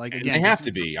 right? Like, again, they have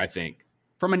to be, I think.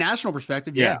 From a national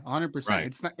perspective, yeah, 100%.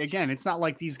 Right. It's not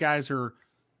like these guys are,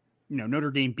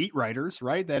 Notre Dame beat writers,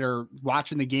 right? That are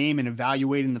watching the game and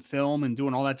evaluating the film and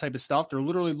doing all that type of stuff. They're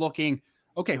literally looking,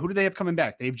 okay, who do they have coming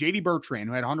back? They have J.D. Bertrand,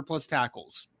 who had 100-plus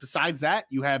tackles. Besides that,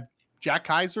 you have Jack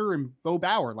Kaiser and Bo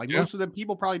Bauer. Like, most of them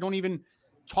people probably don't even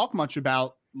talk much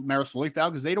about Maris Loifau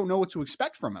because they don't know what to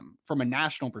expect from him from a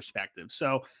national perspective.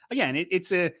 So, again,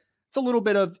 it's a little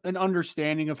bit of an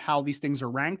understanding of how these things are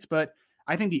ranked, but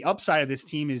I think the upside of this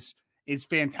team is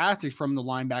fantastic from the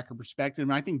linebacker perspective.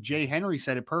 And I think Jay Henry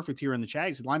said it perfect here in the chat.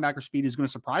 He said linebacker speed is going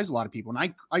to surprise a lot of people.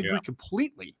 And I agree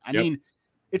completely. I mean,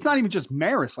 it's not even just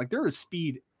Maris. Like, there is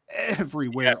speed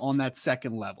everywhere on that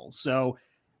second level. So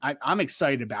I'm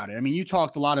excited about it. I mean, you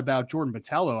talked a lot about Jordan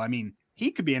Botelho. I mean,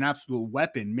 he could be an absolute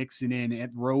weapon mixing in at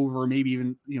Rover, maybe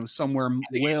even, somewhere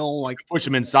Will. Like, push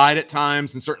him inside at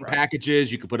times in certain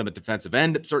packages. You could put him at defensive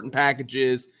end at certain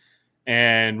packages.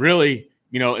 And really,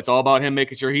 it's all about him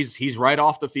making sure he's right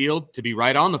off the field to be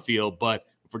right on the field. But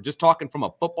if we're just talking from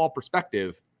a football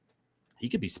perspective, he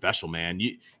could be special, man.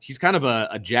 He's kind of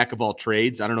a jack of all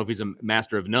trades. I don't know if he's a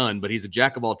master of none, but he's a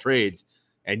jack of all trades,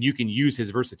 and you can use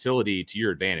his versatility to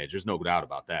your advantage. There's no doubt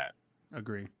about that.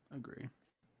 Agree.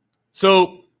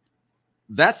 So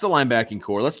that's the linebacking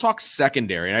core. Let's talk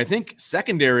secondary. And I think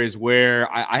secondary is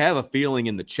where I have a feeling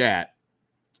in the chat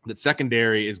that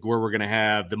secondary is where we're going to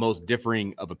have the most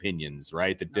differing of opinions,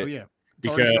 right?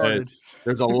 Because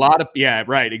there's a lot of,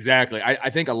 exactly. I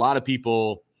think a lot of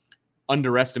people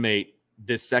underestimate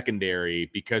this secondary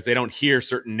because they don't hear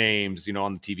certain names,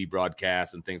 on the TV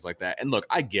broadcast and things like that. And look,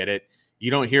 I get it.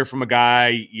 You don't hear from a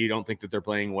guy, you don't think that they're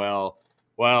playing well.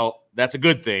 Well, that's a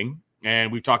good thing.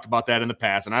 And we've talked about that in the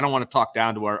past. And I don't want to talk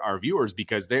down to our viewers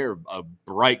because they're a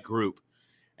bright group.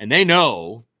 And they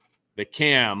know that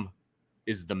Cam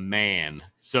is the man.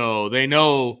 So they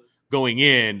know going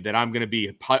in that I'm going to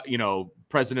be,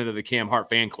 president of the Cam Hart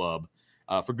fan club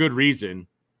for good reason.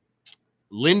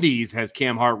 Lindy's has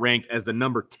Cam Hart ranked as the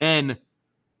number 10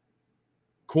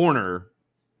 corner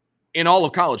in all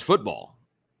of college football.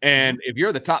 And if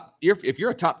you're if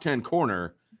you're a top 10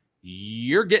 corner,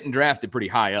 you're getting drafted pretty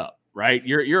high up, right?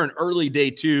 You're an early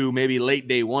day 2, maybe late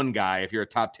day 1 guy if you're a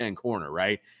top 10 corner,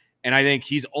 right? And I think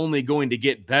he's only going to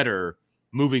get better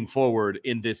moving forward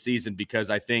in this season because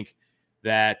I think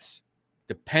that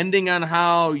depending on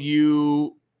how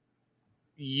you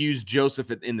use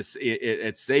Joseph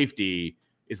at safety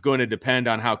is going to depend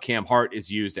on how Cam Hart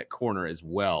is used at corner as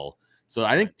well. So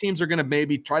I think teams are going to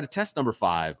maybe try to test number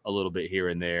 5 a little bit here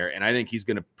and there. And I think he's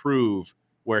going to prove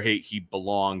where he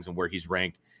belongs and where he's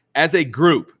ranked as a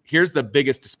group. Here's the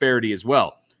biggest disparity as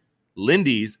well.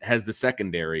 Lindy's has the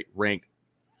secondary ranked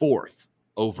 4th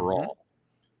overall.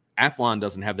 Athlon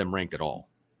doesn't have them ranked at all.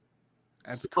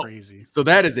 That's crazy. So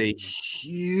that is a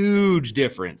huge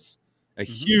difference,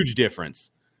 huge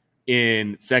difference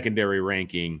in secondary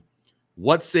ranking.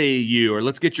 What say you, or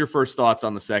let's get your first thoughts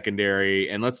on the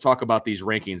secondary, and let's talk about these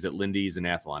rankings that Lindy's and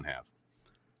Athlon have.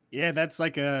 Yeah, that's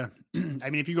like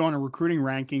if you go on to recruiting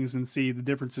rankings and see the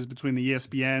differences between the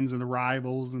ESPNs and the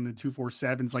Rivals and the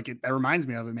 247s, that reminds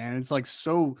me of it, man. It's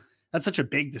that's such a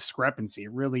big discrepancy.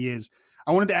 It really is.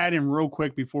 I wanted to add in real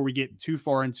quick before we get too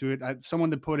far into it.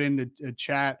 Someone to put in the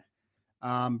chat,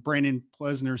 Brandon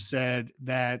Plesner said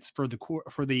that for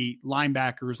the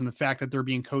linebackers and the fact that they're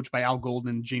being coached by Al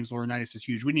Golden and James Laurinaitis is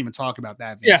huge. We didn't even talk about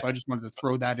that, Vince, so I just wanted to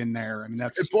throw that in there. I mean,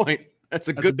 that's a good point. That's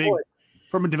a good point.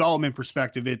 From a development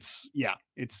perspective,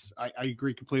 I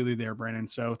agree completely there, Brandon.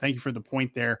 So thank you for the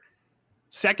point there.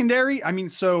 Secondary, I mean,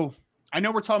 so I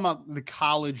know we're talking about the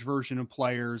college version of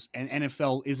players, and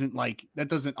NFL isn't like, that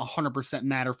doesn't 100%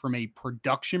 matter from a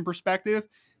production perspective.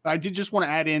 But I did just want to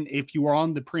add in, if you are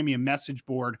on the premium message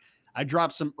board, I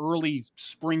dropped some early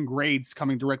spring grades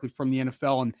coming directly from the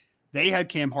NFL, and they had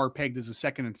Cam Hart pegged as a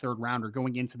second and third rounder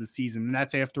going into the season. And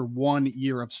that's after 1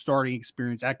 year of starting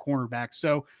experience at cornerback.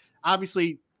 So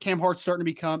obviously Cam Hart's starting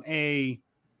to become a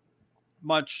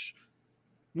much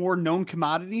more known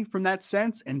commodity from that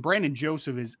sense. And Brandon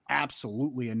Joseph is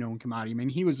absolutely a known commodity. I mean,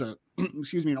 he was an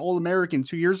All-American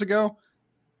 2 years ago,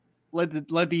 led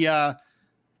the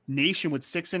nation with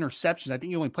 6 interceptions. I think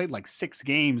he only played like 6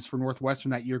 games for Northwestern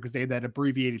that year because they had that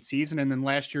abbreviated season. And then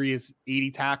last year he has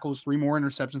 80 tackles, 3 more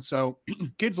interceptions. So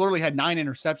kids literally had 9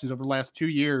 interceptions over the last 2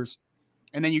 years.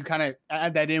 And then you kind of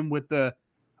add that in with the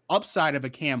upside of a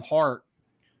Cam Hart.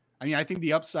 I mean, I think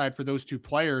the upside for those two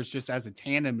players just as a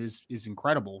tandem is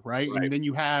incredible, right? And then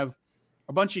you have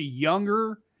a bunch of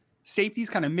younger safeties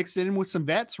kind of mixed in with some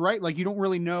vets, right? Like you don't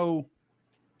really know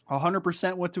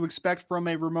 100% what to expect from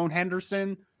a Ramon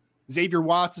Henderson. Xavier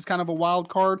Watts is kind of a wild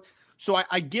card. So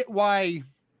I get why,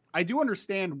 I do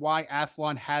understand why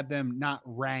Athlon had them not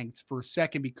ranked for a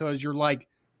second, because you're like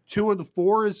 2 of the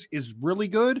 4 is really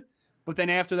good. But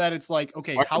then after that, it's like,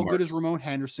 okay, how good is Ramon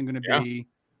Henderson going to be?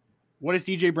 What is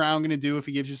DJ Brown going to do if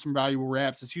he gives you some valuable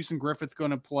reps? Is Houston Griffith going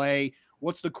to play?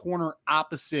 What's the corner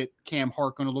opposite Cam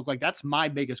Hart going to look like? That's my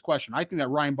biggest question. I think that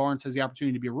Ryan Barnes has the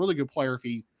opportunity to be a really good player if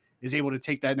he is able to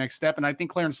take that next step. And I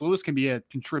think Clarence Lewis can be a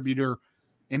contributor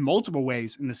in multiple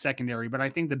ways in the secondary. But I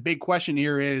think the big question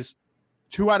here is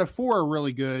 2 out of 4 are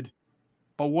really good,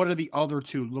 but what do the other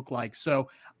 2 look like? So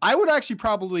I would actually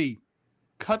probably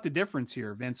cut the difference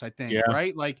here, Vince, I think,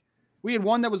 right? Like we had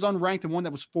one that was unranked and one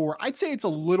that was 4. I'd say it's a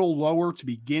little lower to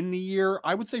begin the year.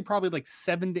 I would say probably like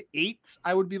 7 to 8.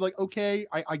 I would be like, okay,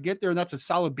 I get there, and that's a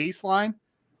solid baseline.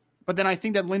 But then I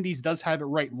think that Lindy's does have it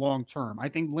right long-term. I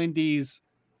think Lindy's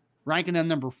ranking them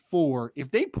number 4. If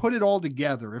they put it all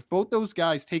together, if both those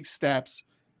guys take steps,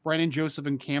 Brandon Joseph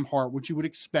and Cam Hart, which you would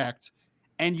expect,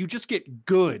 and you just get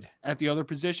good at the other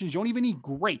positions, you don't even need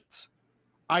great.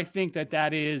 I think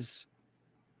that's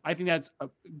an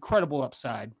incredible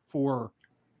upside for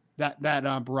that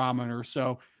barometer.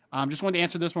 So just wanted to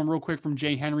answer this one real quick from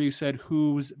Jay Henry, who said,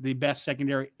 who's the best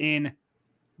secondary in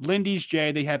Lindy's?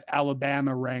 Jay, they have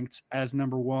Alabama ranked as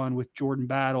number 1 with Jordan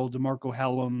Battle, DeMarco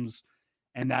Helms,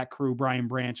 and that crew, Brian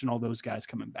Branch, and all those guys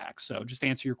coming back. So just to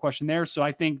answer your question there. So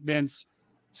I think Vince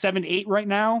 7-8 right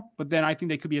now, but then I think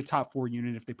they could be a top 4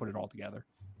 unit if they put it all together.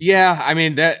 Yeah, I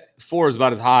mean, that 4 is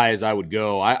about as high as I would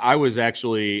go. I was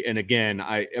actually, and again,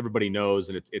 everybody knows,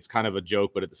 and it's kind of a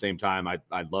joke, but at the same time,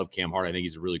 I love Cam Hart. I think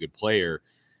he's a really good player.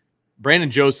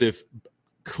 Brandon Joseph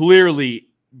clearly,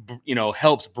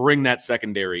 helps bring that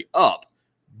secondary up.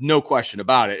 No question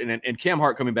about it. And Cam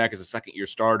Hart coming back as a second-year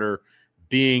starter,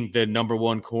 being the number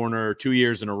 1 corner 2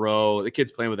 years in a row, the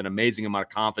kid's playing with an amazing amount of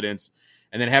confidence.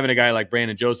 And then having a guy like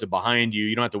Brandon Joseph behind you,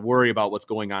 you don't have to worry about what's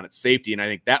going on at safety. And I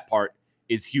think that part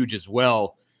is huge as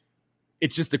well.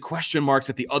 It's just the question marks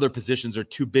at the other positions are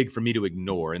too big for me to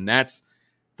ignore. And that's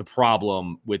the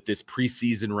problem with this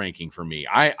preseason ranking for me.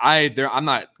 I'm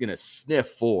not going to sniff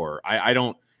 4. I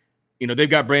don't, they've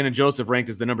got Brandon Joseph ranked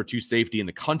as the number 2 safety in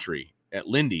the country at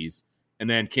Lindy's. And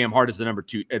then Cam Hart is the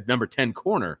number 10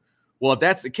 corner. Well, if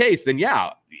that's the case, then yeah,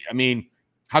 I mean,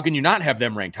 how can you not have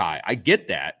them ranked high? I get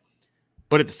that.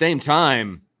 But at the same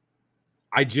time,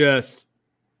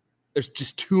 there's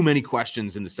just too many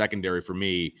questions in the secondary for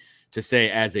me to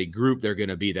say as a group they're going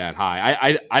to be that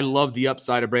high. I love the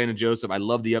upside of Brandon Joseph. I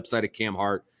love the upside of Cam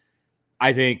Hart.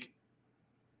 I think,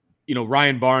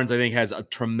 Ryan Barnes, I think, has a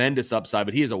tremendous upside,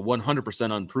 but he is a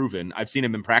 100% unproven. I've seen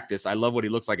him in practice. I love what he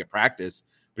looks like at practice,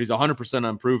 but he's 100%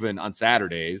 unproven on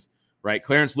Saturdays, right?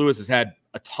 Clarence Lewis has had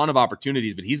a ton of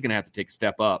opportunities, but he's going to have to take a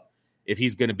step up if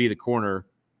he's going to be the corner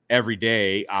every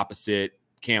day opposite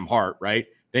Cam Hart, right?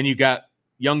 Then you got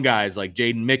young guys like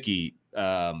Jaden Mickey.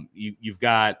 You've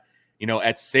got,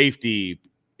 at safety,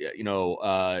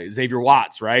 Xavier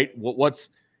Watts, right?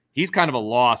 He's kind of a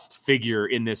lost figure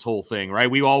in this whole thing, right?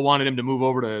 We all wanted him to move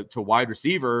over to wide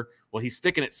receiver. Well, he's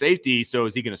sticking at safety. So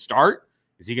is he going to start?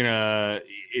 Is it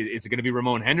going to be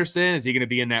Ramon Henderson? Is he going to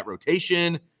be in that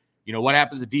rotation? What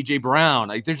happens to DJ Brown?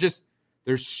 Like there's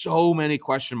so many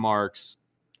question marks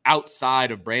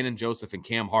outside of Brandon Joseph and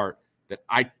Cam Hart that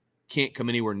I can't come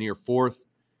anywhere near 4th.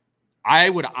 I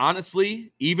would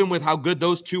honestly, even with how good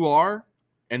those 2 are,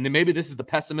 and then maybe this is the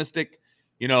pessimistic,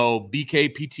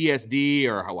 BK PTSD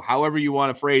or however you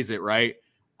want to phrase it, right?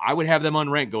 I would have them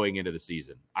unranked going into the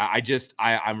season.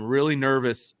 I'm really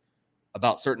nervous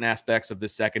about certain aspects of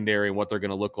this secondary and what they're going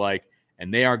to look like.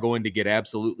 And they are going to get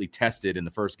absolutely tested in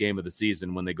the first game of the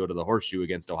season when they go to the Horseshoe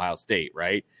against Ohio State,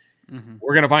 right? Mm-hmm.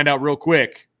 We're going to find out real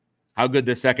quick how good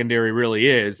this secondary really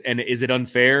is. And is it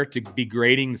unfair to be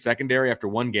grading the secondary after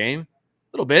one game? A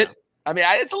little bit. Yeah. I mean,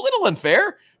 it's a little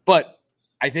unfair, but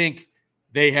I think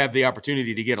they have the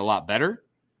opportunity to get a lot better.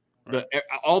 Right.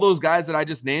 All those guys that I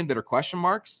just named that are question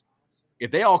marks,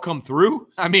 if they all come through,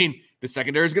 I mean, the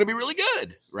secondary is going to be really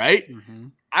good, right? Mm-hmm.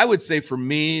 I would say for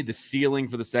me, the ceiling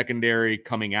for the secondary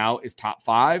coming out is top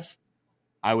 5.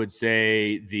 I would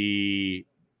say the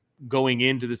going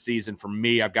into the season for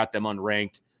me, I've got them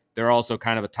unranked. They're also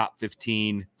kind of a top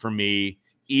 15 for me.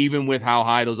 Even with how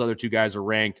high those other two guys are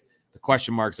ranked, the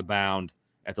question marks abound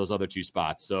at those other two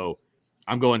spots. So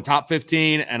I'm going top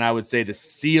 15, and I would say the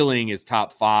ceiling is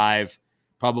top 5,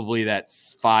 probably that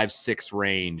 5-6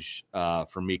 range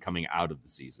for me coming out of the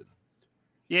season.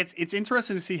 Yeah, it's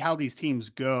interesting to see how these teams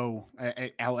go,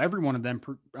 how every one of them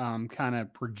kind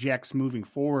of projects moving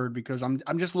forward, because I'm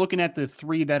just looking at the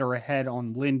 3 that are ahead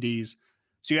on Lindy's.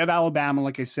 So you have Alabama,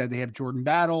 like I said, they have Jordan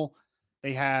Battle,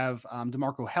 they have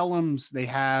DeMarco Helms, they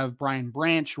have Brian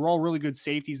Branch, who are all really good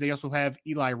safeties. They also have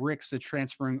Eli Ricks that's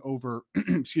transferring over,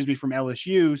 from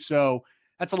LSU. So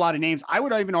that's a lot of names. I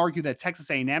would even argue that Texas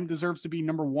A&M deserves to be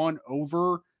number 1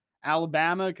 over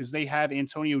Alabama, because they have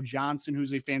Antonio Johnson,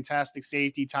 who's a fantastic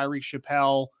safety, Tyreek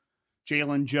Chappelle,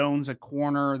 Jalen Jones at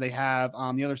corner. They have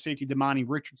the other safety, Damani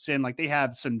Richardson. Like, they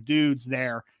have some dudes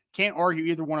there. Can't argue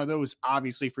either one of those,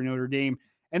 obviously, for Notre Dame.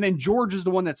 And then Georgia is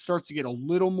the one that starts to get a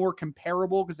little more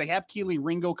comparable, because they have Keely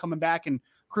Ringo coming back, and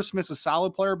Chris Smith's a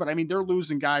solid player. But, I mean, they're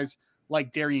losing guys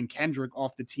like Darian Kendrick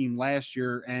off the team last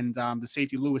year, and the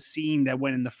safety Lewis Seen that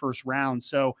went in the first round.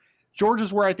 So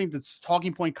Georgia's where I think the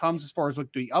talking point comes as far as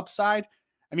the upside.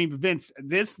 I mean, Vince,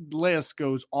 this list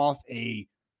goes off it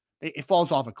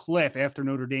falls off a cliff after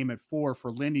Notre Dame at 4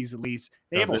 for Lindy's, at least.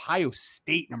 They have Ohio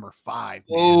State number 5.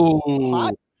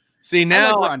 Oh, see,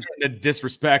 now I'm trying to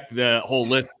disrespect the whole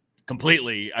list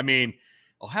completely. I mean,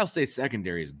 Ohio State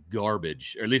secondary is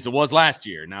garbage, or at least it was last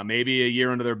year. Now, maybe a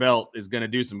year under their belt is going to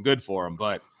do some good for them,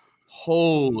 but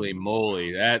holy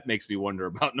moly, that makes me wonder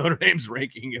about Notre Dame's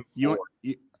ranking at 4.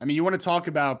 You want to talk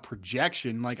about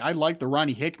projection. Like, I like the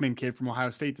Ronnie Hickman kid from Ohio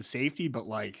State, the safety, but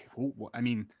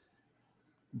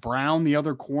Brown, the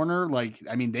other corner,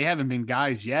 they haven't been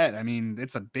guys yet. I mean,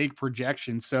 it's a big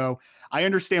projection. So I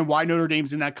understand why Notre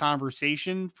Dame's in that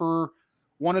conversation for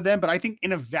one of them, but I think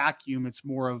in a vacuum, it's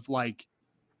more of like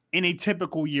in a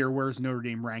typical year, where's Notre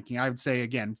Dame ranking? I would say,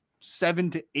 again,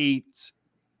 7 to 8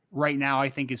 right now, I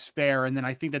think is fair. And then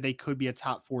I think that they could be a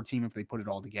top 4 team if they put it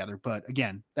all together. But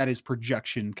again, that is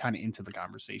projection kind of into the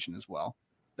conversation as well.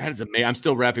 That is amazing. I'm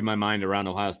still wrapping my mind around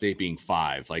Ohio State being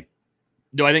 5. Like,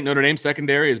 do I think Notre Dame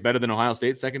secondary is better than Ohio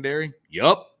State secondary?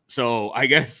 Yup. So I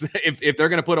guess if they're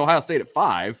going to put Ohio State at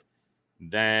 5,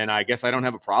 then I guess I don't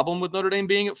have a problem with Notre Dame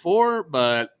being at 4,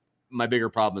 but my bigger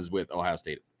problem is with Ohio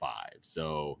State at 5.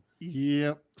 So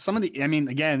yeah,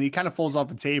 again, it kind of falls off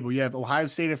the table. You have Ohio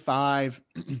State at 5,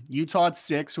 Utah at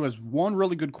 6, who has one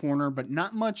really good corner, but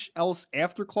not much else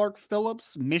after Clark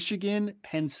Phillips, Michigan,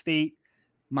 Penn State,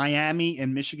 Miami,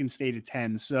 and Michigan State at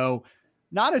 10. So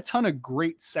not a ton of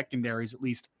great secondaries, at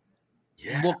least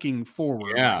looking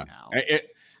forward right now. It's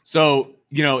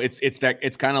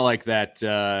kind of like that.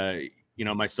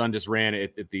 My son just ran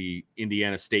at the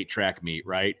Indiana State track meet,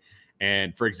 right?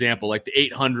 And for example, like the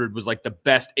 800 was like the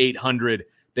best 800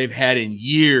 they've had in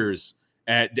years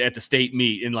at the state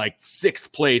meet. In like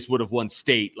 6th place would have won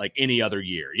state like any other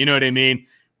year. You know what I mean?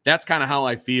 That's kind of how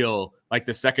I feel like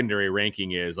the secondary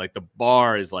ranking is. Like the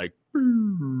bar is like,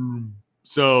 boom.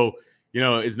 So,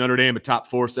 is Notre Dame a top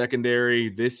 4 secondary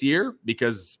this year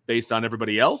because based on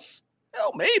everybody else?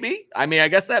 Well, maybe. I mean, I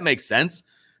guess that makes sense.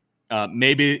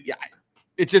 Maybe. Yeah.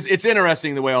 It's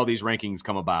interesting the way all these rankings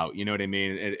come about. You know what I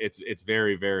mean? It's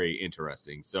very, very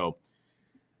interesting. So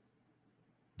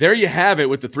there you have it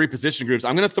with the 3 position groups.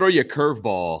 I'm going to throw you a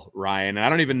curveball, Ryan. And I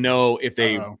don't even know if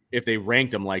they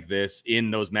ranked them like this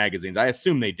in those magazines. I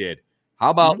assume they did.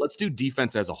 How about let's do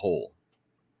defense as a whole?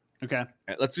 Okay.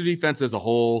 Let's do defense as a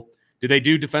whole. Did they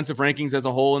do defensive rankings as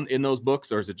a whole in those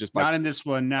books, or is it just not in this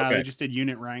one? No, They just did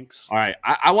unit ranks. All right.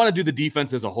 I want to do the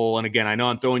defense as a whole. And again, I know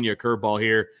I'm throwing you a curveball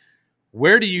here.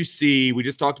 Where do you see, we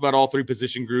just talked about all 3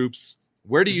 position groups.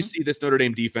 Where do you see this Notre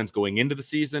Dame defense going into the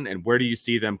season, and where do you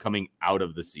see them coming out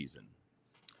of the season?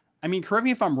 I mean, correct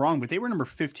me if I'm wrong, but they were number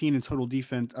 15 in total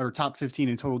defense, or top 15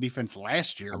 in total defense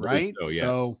last year, right? So, yes.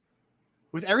 So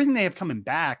with everything they have coming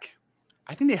back,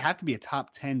 I think they have to be a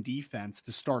top 10 defense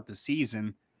to start the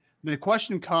season. The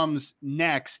question comes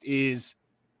next is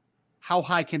how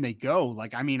high can they go?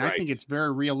 Like, I mean, I think it's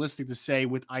very realistic to say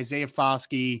with Isaiah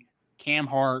Foskey, Cam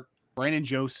Hart, Brandon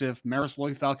Joseph, Maris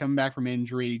Loithal coming back from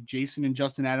injury, Jason and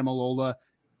Justin Adamalola,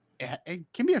 it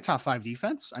can be a top 5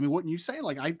 defense. I mean, wouldn't you say?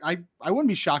 Like, I wouldn't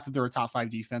be shocked if they're a top 5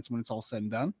 defense when it's all said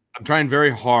and done. I'm trying very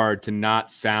hard to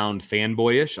not sound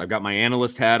fanboyish. I've got my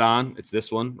analyst hat on. It's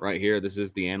this one right here. This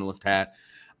is the analyst hat.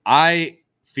 I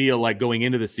feel like going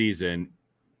into the season,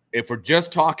 if we're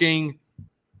just talking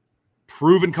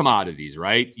proven commodities,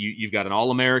 right? You've got an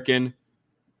All-American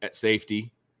at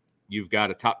safety. You've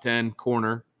got a top 10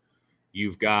 corner.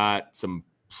 You've got some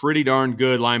pretty darn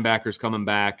good linebackers coming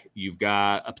back. You've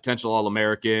got a potential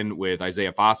All-American with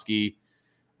Isaiah Foskey.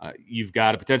 You've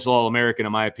got a potential All-American,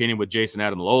 in my opinion, with Jason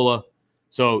Adamalola.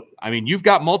 So, I mean, you've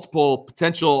got multiple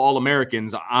potential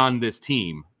All-Americans on this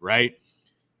team, right?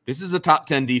 This is a top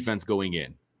 10 defense going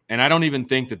in. And I don't even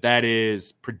think that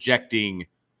is projecting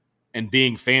and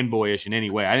being fanboyish in any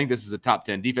way. I think this is a top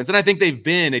 10 defense. And I think they've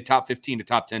been a top 15 to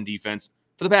top 10 defense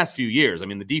for the past few years. I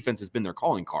mean, the defense has been their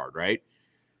calling card, right?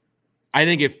 I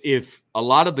think if a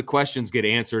lot of the questions get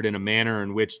answered in a manner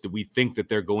in which we think that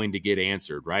they're going to get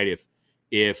answered, right?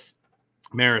 If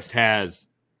Marist has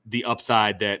the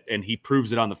upside and he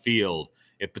proves it on the field,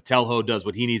 if Patelho does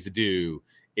what he needs to do,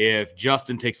 if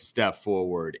Justin takes a step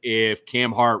forward, if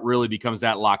Cam Hart really becomes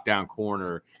that lockdown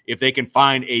corner, if they can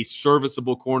find a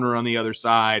serviceable corner on the other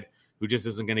side who just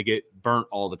isn't going to get burnt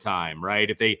all the time, right?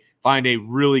 If they find a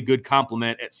really good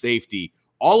complement at safety,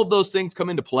 all of those things come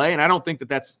into play. And I don't think that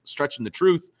that's stretching the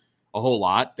truth a whole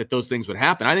lot, that those things would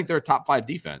happen. I think they're a top 5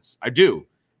 defense. I do.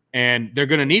 And they're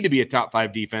going to need to be a top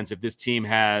 5 defense if this team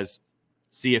has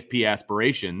CFP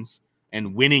aspirations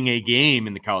and winning a game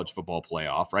in the college football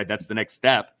playoff, right? That's the next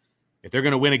step. If they're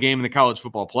going to win a game in the college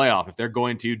football playoff, if they're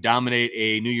going to dominate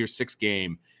a New Year's Six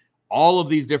game, all of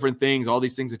these different things, all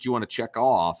these things that you want to check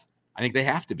off, I think they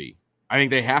have to be. I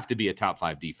think they have to be a top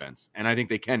 5 defense, and I think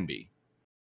they can be.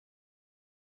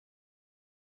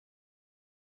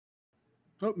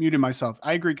 Oh, muted myself.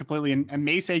 I agree completely. And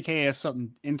Mace AK has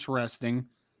something interesting.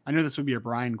 I know this would be a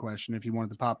Brian question if you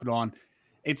wanted to pop it on.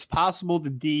 It's possible the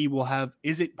D will have,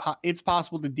 it's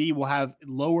possible the D will have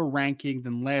lower ranking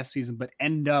than last season, but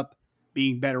end up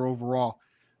being better overall.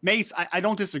 Mace, I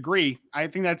don't disagree. I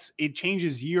think it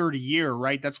changes year to year,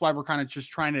 right? That's why we're kind of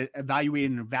just trying to evaluate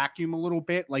in a vacuum a little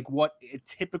bit, like what a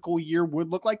typical year would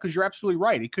look like. Cause you're absolutely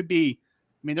right. It could be,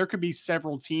 there could be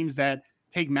several teams that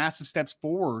take massive steps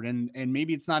forward and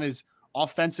maybe it's not as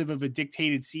offensive of a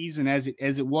dictated season as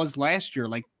it was last year.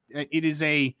 Like it is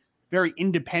a very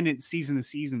independent season to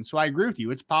season. So I agree with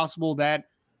you. It's possible that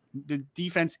the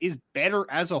defense is better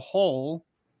as a whole,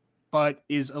 but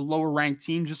is a lower ranked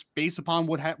team just based upon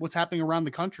what's happening around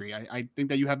the country. I think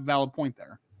that you have a valid point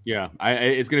there. Yeah,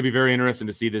 it's going to be very interesting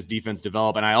to see this defense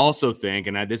develop. And I also think,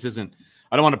 and I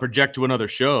don't want to project to another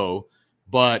show,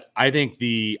 but I think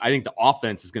the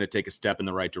offense is going to take a step in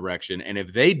the right direction. And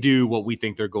if they do what we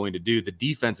think they're going to do, the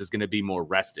defense is going to be more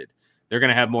rested. They're going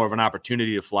to have more of an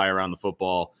opportunity to fly around the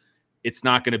football. It's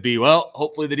not going to be, well,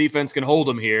 hopefully the defense can hold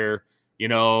them here,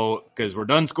 because we're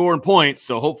done scoring points.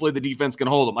 So hopefully the defense can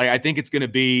hold them. I think it's going to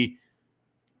be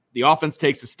the offense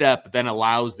takes a step, but then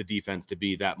allows the defense to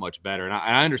be that much better. And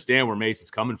I understand where Mace is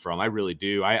coming from. I really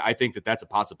do. I think that that's a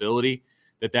possibility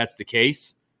that that's the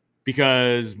case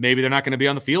because maybe they're not going to be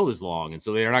on the field as long. And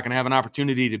so they're not going to have an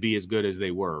opportunity to be as good as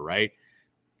they were, right?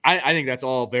 I think that's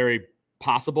all very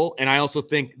possible. And I also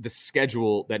think the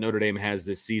schedule that Notre Dame has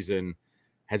this season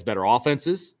has better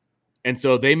offenses. And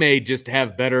so they may just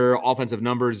have better offensive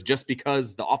numbers just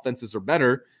because the offenses are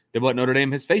better than what Notre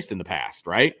Dame has faced in the past,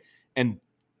 right? And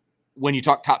when you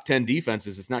talk top 10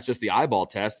 defenses, it's not just the eyeball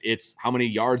test. It's how many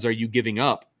yards are you giving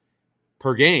up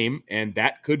per game? And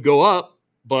that could go up,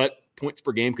 but points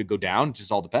per game could go down. It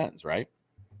just all depends, right?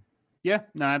 Yeah,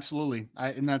 no, absolutely.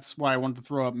 And that's why I wanted to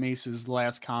throw up Mace's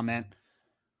last comment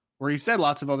where he said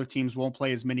lots of other teams won't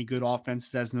play as many good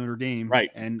offenses as Notre Dame. Right.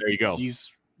 And there you go.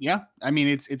 Yeah,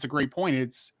 it's a great point.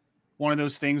 It's one of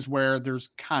those things where there's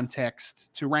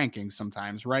context to rankings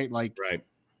sometimes, right? Right.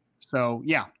 So,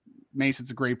 yeah, Mace,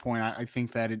 it's a great point. I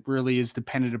think that it really is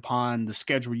dependent upon the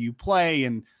schedule you play,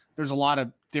 and there's a lot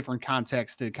of different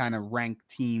context to kind of rank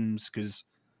teams because,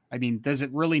 does it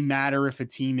really matter if a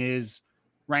team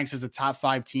ranks as a top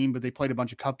 5 team, but they played a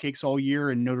bunch of cupcakes all year,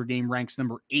 and Notre Dame ranks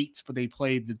number 8, but they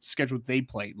played the schedule they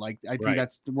played. I think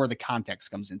that's where the context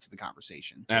comes into the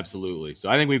conversation. Absolutely. So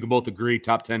I think we can both agree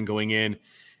top 10 going in.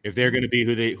 If they're going to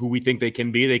be who we think they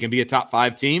can be a top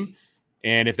 5 team.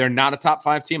 And if they're not a top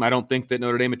 5 team, I don't think that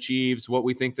Notre Dame achieves what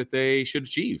we think that they should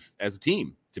achieve as a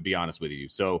team, to be honest with you.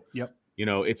 So, yep.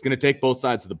 it's going to take both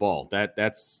sides of the ball.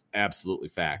 That's absolutely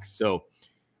facts. So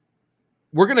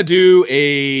we're going to do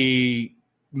a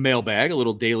mailbag, a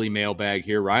little daily mailbag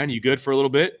here. Ryan, you good for a little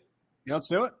bit? Yeah, let's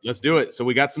do it. Let's do it. So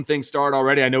we got some things started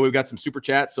already. I know we've got some super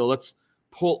chats, so let's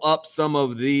pull up some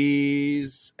of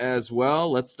these as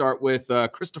well. Let's start with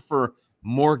Christopher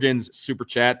Morgan's super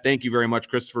chat. Thank you very much,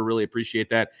 Christopher. Really appreciate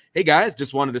that. Hey, guys,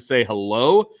 just wanted to say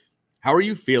hello. How are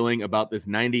you feeling about this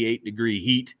 98-degree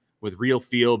heat with real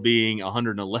feel being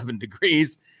 111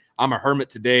 degrees? I'm a hermit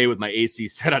today with my AC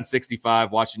set on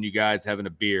 65, watching you guys having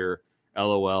a beer.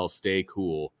 LOL, stay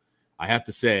cool. I have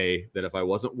to say that if I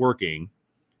wasn't working,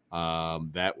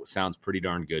 that sounds pretty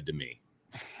darn good to me.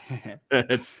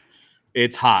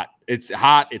 It's hot. It's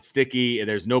hot. It's sticky.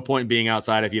 There's no point in being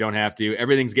outside if you don't have to.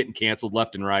 Everything's getting canceled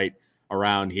left and right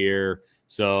around here.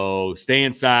 So stay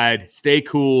inside, stay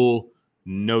cool.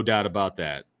 No doubt about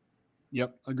that.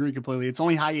 Yep, agree completely. It's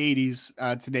only high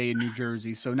 80s today in New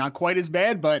Jersey, so not quite as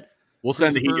bad, but we'll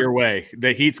send the heat your way.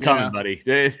 The heat's coming, buddy.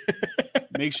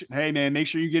 Make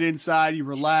sure you get inside, you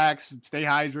relax, stay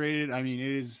hydrated. I mean,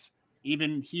 it is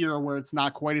even here where it's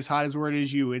not quite as hot as where it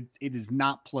is it is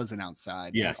not pleasant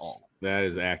outside at all. That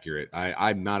is accurate.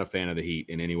 I'm not a fan of the heat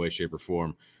in any way, shape, or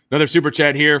form. Another super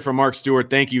chat here from Mark Stewart.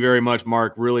 Thank you very much,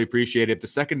 Mark. Really appreciate it. If the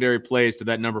secondary plays to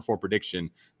that number 4 prediction,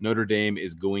 Notre Dame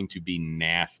is going to be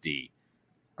nasty.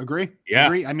 Agree. Yeah.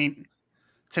 Agree. I mean,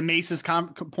 to Mace's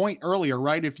point earlier,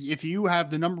 right? If you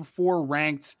have the number 4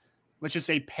 ranked, let's just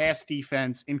say pass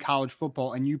defense in college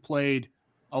football, and you played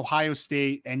Ohio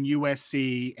State and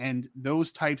USC and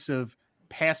those types of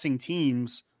passing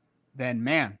teams, then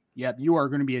man, yep, you are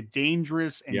going to be a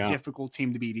dangerous and difficult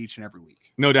team to beat each and every week.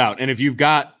 No doubt. And if you've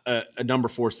got a number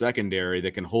 4 secondary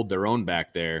that can hold their own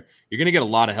back there, you're going to get a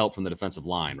lot of help from the defensive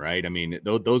line, right? I mean,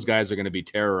 those guys are going to be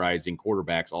terrorizing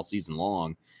quarterbacks all season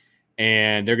long,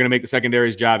 and they're going to make the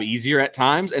secondary's job easier at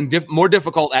times and more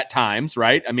difficult at times,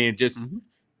 right? I mean, just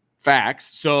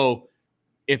facts. So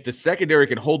if the secondary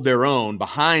can hold their own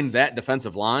behind that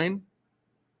defensive line,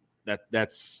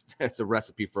 that's a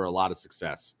recipe for a lot of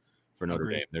success for Notre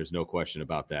Dame. There's no question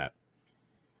about that.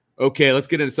 Okay, let's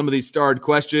get into some of these starred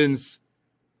questions.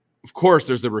 Of course,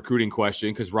 there's the recruiting question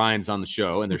because Ryan's on the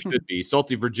show, and there should be.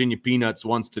 Salty Virginia Peanuts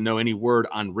wants to know any word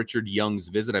on Richard Young's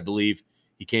visit. I believe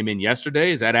he came in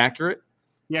yesterday. Is that accurate?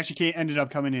 He actually ended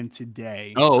up coming in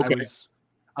today. Oh, okay.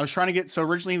 I was trying to get – so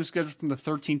originally he was scheduled from the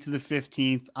 13th to the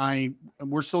 15th.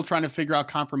 We're still trying to figure out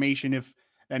confirmation if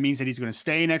that means that he's going to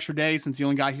stay an extra day since he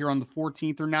only got here on the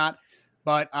 14th or not.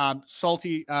 But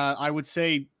Salty, I would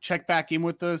say check back in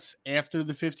with us after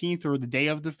the 15th or the day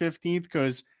of the 15th,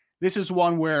 because this is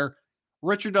one where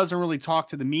Richard doesn't really talk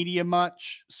to the media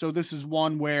much. So this is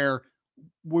one where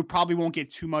we probably won't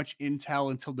get too much intel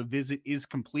until the visit is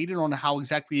completed on how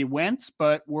exactly it went.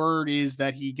 But word is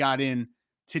that he got in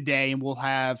today, and we'll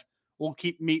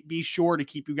be sure to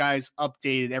keep you guys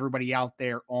updated, everybody out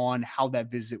there, on how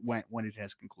that visit went when it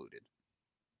has concluded.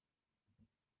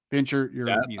 Fincher,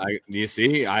 you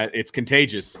see, it's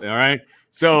contagious. All right.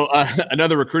 So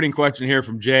another recruiting question here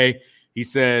from Jay. He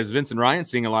says, Vincent Ryan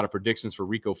seeing a lot of predictions for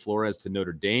Rico Flores to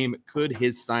Notre Dame. Could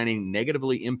his signing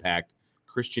negatively impact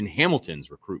Christian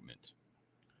Hamilton's recruitment?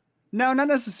 No, not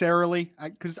necessarily.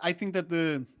 Because I think that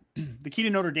the key to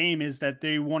Notre Dame is that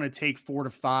they want to take 4 to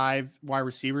 5 wide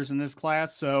receivers in this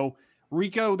class. So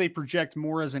Rico, they project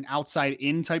more as an outside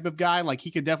in type of guy. Like, he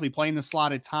could definitely play in the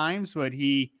slot at times, but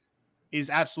he is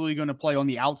absolutely going to play on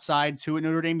the outside too at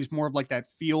Notre Dame. He's more of like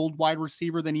that field wide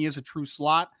receiver than he is a true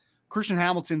slot. Christian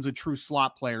Hamilton's a true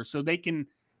slot player. So they've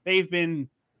been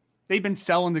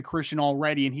selling to Christian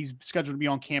already, and he's scheduled to be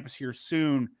on campus here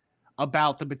soon,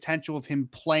 about the potential of him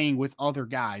playing with other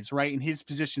guys, right? And his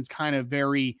position's kind of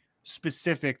very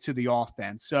specific to the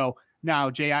offense. So now,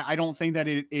 Jay, I don't think that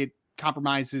it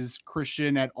compromises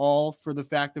Christian at all for the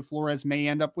fact that Flores may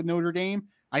end up with Notre Dame.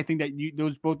 I think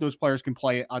that both those players can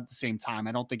play at the same time.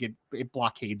 I don't think it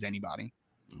blockades anybody.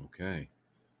 Okay.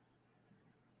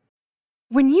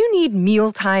 When you need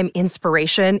mealtime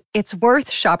inspiration, it's worth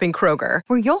shopping Kroger,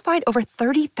 where you'll find over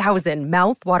 30,000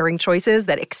 mouth-watering choices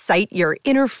that excite your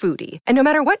inner foodie. And no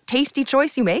matter what tasty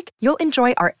choice you make, you'll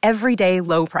enjoy our everyday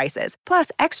low prices,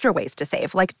 plus extra ways to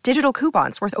save, like digital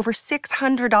coupons worth over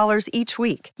 $600 each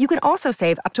week. You can also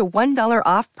save up to $1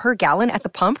 off per gallon at the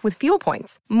pump with fuel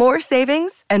points. More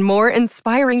savings and more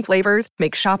inspiring flavors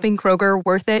make shopping Kroger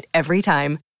worth it every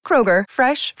time. Kroger,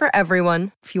 fresh for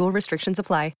everyone. Fuel restrictions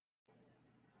apply.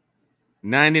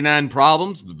 99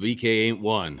 problems, but BK ain't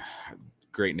one.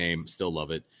 Great name. Still love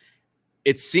it.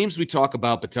 It seems we talk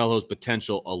about Botelho's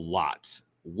potential a lot.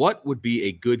 What would be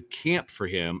a good camp for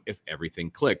him if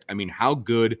everything clicked? I mean, how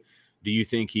good do you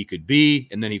think he could be?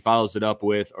 And then he follows it up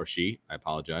with, or she, I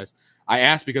apologize. I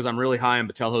asked because I'm really high on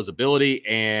Botelho's ability,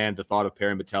 and the thought of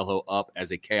pairing Botelho up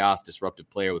as a chaos disruptive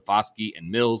player with Foskey and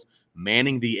Mills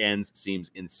manning the ends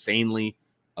seems insanely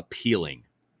appealing.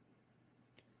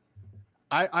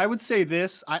 I would say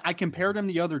this. I compared him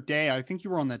the other day. I think you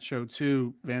were on that show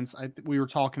too, Vince. We were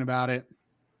talking about it.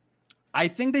 I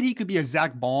think that he could be a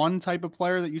Zach Bond type of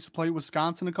player that used to play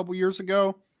Wisconsin a couple years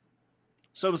ago.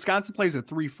 So Wisconsin plays a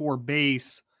 3-4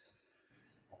 base,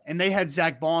 and they had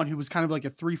Zach Bond, who was kind of like a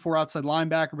 3-4 outside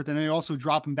linebacker, but then they also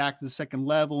drop him back to the second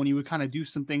level, and he would kind of do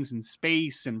some things in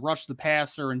space and rush the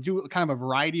passer and do kind of a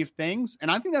variety of things. And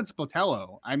I think that's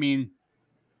Botelho. I mean,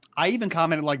 I even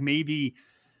commented like maybe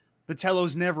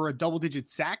Botelho's never a double-digit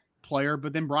sack player,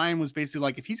 but then Brian was basically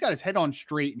like, if he's got his head on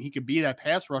straight and he could be that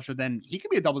pass rusher, then he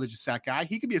could be a double-digit sack guy.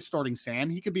 He could be a starting Sam.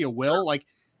 He could be a Will. Like,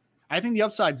 I think the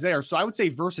upside's there. So I would say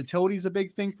versatility is a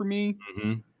big thing for me.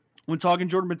 Mm-hmm. When talking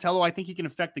Jordan Botelho, I think he can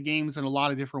affect the games in a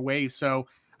lot of different ways. So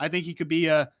I think he could be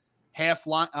a half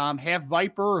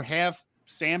Viper, half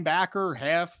Sam Backer,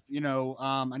 half, I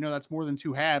know that's more than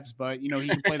two halves, but he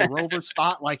can play the rover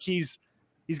spot. Like he's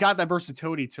got that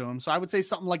versatility to him. So I would say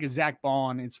something like a Zach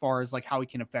Bond as far as like how he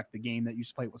can affect the game that used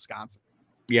to play at Wisconsin.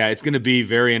 Yeah, it's going to be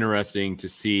very interesting to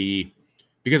see,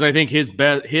 because I think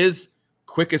his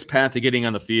quickest path to getting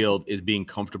on the field is being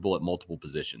comfortable at multiple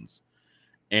positions.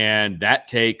 And that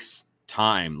takes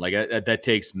time. Like that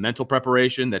takes mental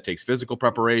preparation, that takes physical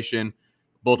preparation,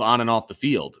 both on and off the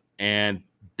field. And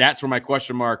that's where my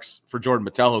question marks for Jordan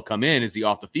Botelho come in, is the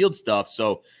off the field stuff.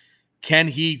 So can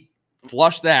he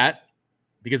flush that?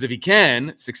 Because if he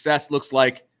can, success looks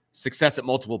like success at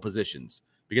multiple positions.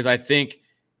 Because I think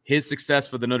his success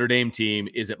for the Notre Dame team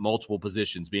is at multiple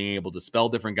positions, being able to spell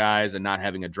different guys and not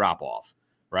having a drop off,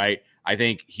 right? I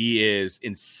think he is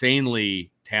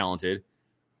insanely talented.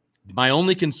 My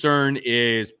only concern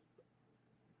is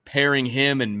pairing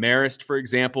him and Marist, for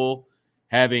example,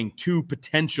 having two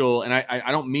potential, and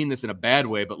I don't mean this in a bad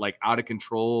way, but like out of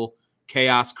control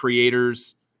chaos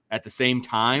creators at the same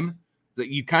time. That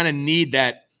you kind of need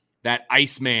that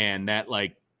Iceman, that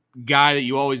like guy that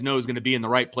you always know is going to be in the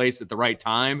right place at the right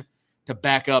time to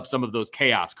back up some of those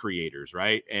chaos creators,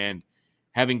 right? And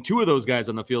having two of those guys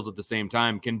on the field at the same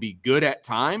time can be good at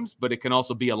times, but it can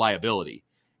also be a liability,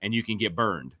 and you can get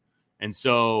burned. And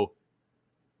so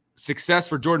success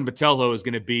for Jordan Botelho is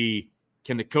going to be,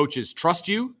 can the coaches trust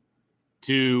you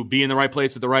to be in the right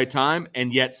place at the right time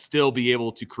and yet still be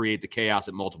able to create the chaos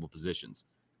at multiple positions?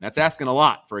 That's asking a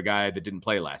lot for a guy that didn't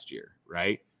play last year,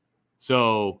 right?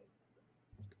 So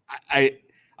I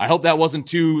hope that wasn't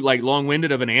too like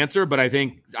long-winded of an answer, but I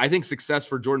think success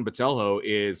for Jordan Botelho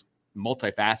is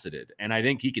multifaceted, and I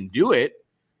think he can do it,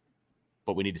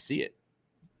 but we need to see it.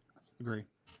 Agree.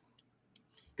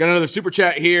 Got another super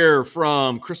chat here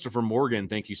from Christopher Morgan.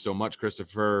 Thank you so much,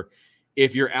 Christopher.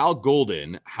 If you're Al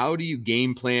Golden, how do you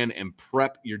game plan and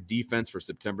prep your defense for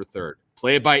September 3rd?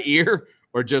 Play it by ear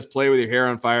or just play with your hair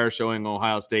on fire, showing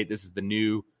Ohio State this is the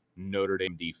new Notre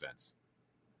Dame defense?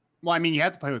 Well, I mean, you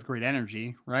have to play with great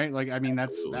energy, right? Like, I mean, I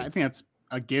think that's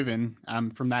a given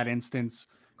from that instance,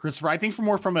 Christopher. I think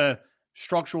from a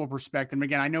structural perspective, and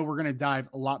again, I know we're going to dive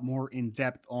a lot more in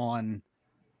depth on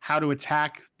how to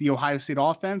attack the Ohio State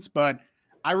offense, but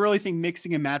I really think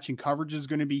mixing and matching coverage is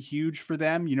going to be huge for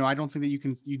them. I don't think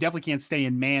that you definitely can't stay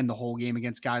in man the whole game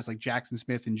against guys like Jackson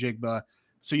Smith and Jigba.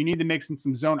 So you need to mix in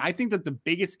some zone. I think that the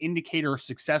biggest indicator of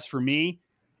success for me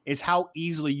is how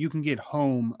easily you can get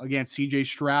home against CJ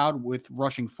Stroud with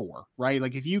rushing 4, right?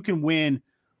 Like if you can win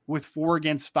with 4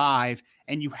 against 5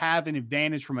 and you have an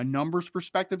advantage from a numbers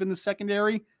perspective in the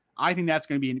secondary, I think that's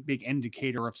going to be a big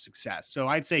indicator of success. So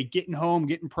I'd say getting home,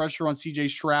 getting pressure on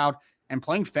CJ Stroud, and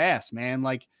playing fast, man.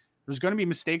 Like there's going to be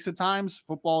mistakes at times.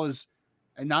 Football is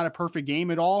not a perfect game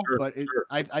at all, but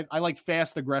I like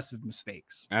fast, aggressive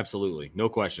mistakes. Absolutely. No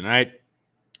question.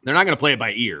 They're not going to play it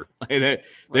by ear.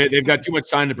 They've got too much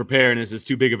time to prepare, and this is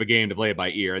too big of a game to play it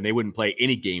by ear, and they wouldn't play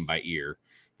any game by ear.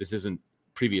 This isn't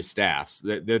previous staffs.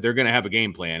 They're going to have a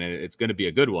game plan, and it's going to be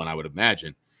a good one, I would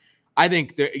imagine. I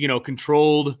think that,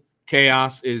 controlled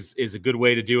chaos is a good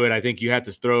way to do it. I think you have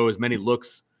to throw as many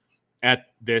looks at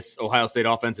this Ohio State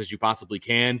offense as you possibly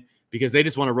can, because they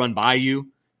just want to run by you.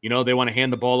 They want to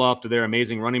hand the ball off to their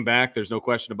amazing running back. There's no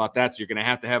question about that. So you're going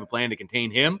to have a plan to contain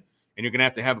him, and you're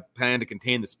going to have a plan to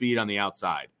contain the speed on the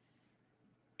outside.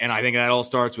 And I think that all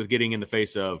starts with getting in the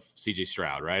face of CJ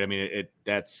Stroud, right? I mean,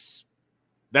 that's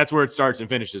where it starts and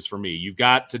finishes for me. You've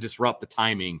got to disrupt the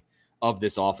timing of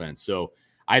this offense. So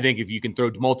I think if you can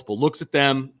throw multiple looks at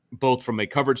them, both from a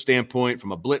coverage standpoint,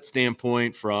 from a blitz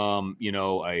standpoint, from,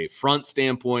 a front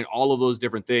standpoint, all of those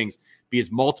different things, be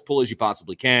as multiple as you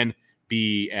possibly can,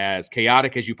 be as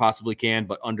chaotic as you possibly can,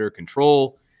 but under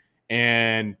control,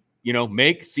 and,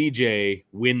 make CJ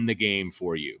win the game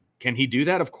for you. Can he do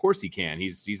that? Of course he can.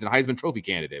 He's a Heisman Trophy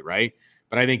candidate, right?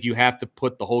 But I think you have to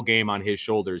put the whole game on his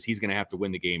shoulders. He's going to have to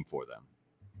win the game for them.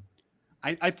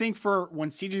 I think for when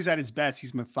CJ's at his best,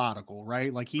 he's methodical,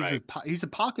 right? Like he's a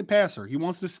pocket passer. He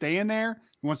wants to stay in there.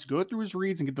 He wants to go through his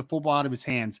reads and get the football out of his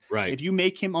hands. Right. If you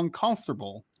make him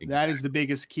uncomfortable, that is the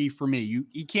biggest key for me.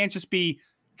 You can't just be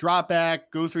drop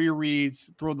back, go through your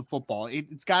reads, throw the football.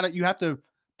 You have to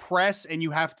press and you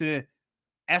have to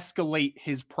escalate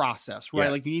his process, right?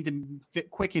 Yes. Like you need to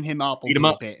quicken him up speed a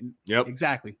little bit. Yep.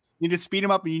 Exactly. You need to speed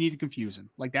him up and you need to confuse him.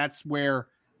 Like that's where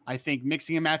I think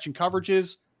mixing and matching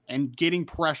coverages and getting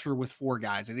pressure with four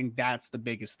guys, I think that's the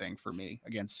biggest thing for me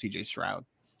against CJ Stroud.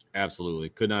 Absolutely.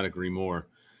 Could not agree more.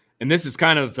 And this is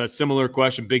kind of a similar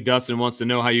question. Big Dustin wants to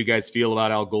know how you guys feel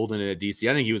about Al Golden at DC.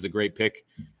 I think he was a great pick.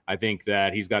 I think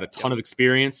that he's got a ton of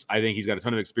experience. I think he's got a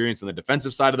ton of experience on the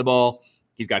defensive side of the ball.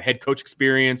 He's got head coach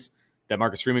experience that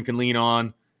Marcus Freeman can lean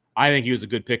on. I think he was a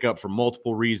good pickup for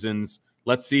multiple reasons.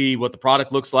 Let's see what the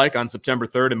product looks like on September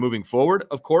 3rd and moving forward.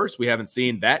 Of course, we haven't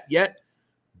seen that yet.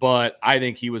 But I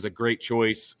think he was a great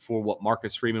choice for what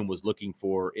Marcus Freeman was looking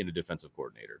for in a defensive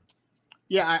coordinator.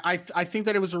 Yeah, I think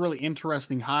that it was a really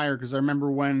interesting hire because I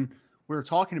remember when we were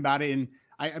talking about it,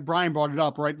 and Brian brought it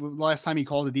up, right? The last time he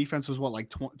called the defense was what,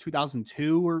 like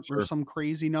 2002 or some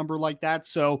crazy number like that.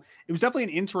 So it was definitely an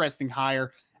interesting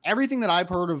hire. Everything that I've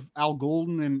heard of Al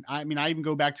Golden, and I mean, I even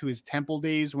go back to his Temple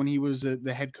days when he was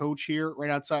the head coach here,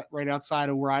 right outside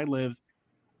of where I live.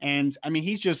 And I mean,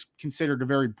 he's just considered a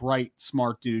very bright,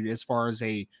 smart dude as far as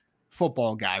a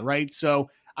football guy, right? So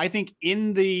I think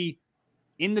in the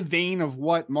vein of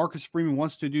what Marcus Freeman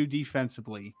wants to do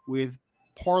defensively, with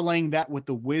parlaying that with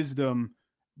the wisdom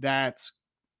that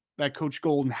Coach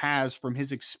Golden has from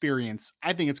his experience,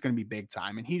 I think it's going to be big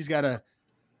time. And he's got a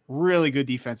really good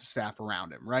defensive staff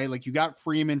around him, right? Like you got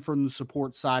Freeman from the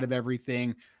support side of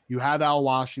everything. You have Al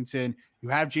Washington. You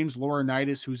have James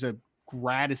Laurinaitis, who's a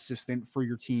grad assistant for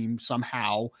your team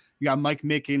somehow. You got Mike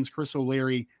Mickens, Chris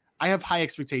O'Leary. I have high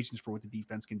expectations for what the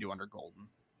defense can do under Golden.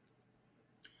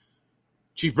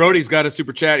 Chief Brody's got a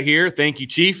super chat here. Thank you,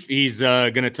 Chief. He's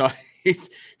going to talk. He's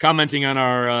commenting on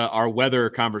our weather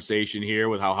conversation here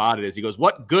with how hot it is. He goes,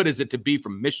 "What good is it to be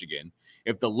from Michigan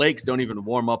if the lakes don't even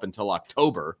warm up until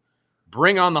October?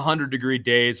 Bring on the 100-degree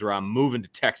days, or I'm moving to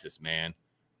Texas, man."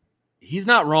 He's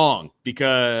not wrong,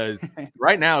 because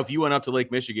right now, if you went up to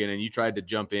Lake Michigan and you tried to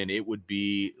jump in, it would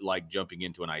be like jumping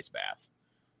into an ice bath.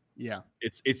 Yeah.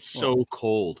 It's so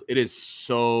cold. It is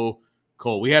so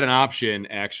cold. We had an option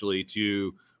actually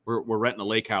we're renting a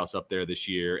lake house up there this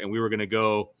year, and we were going to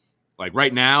go like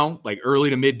right now, like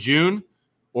early to mid-June,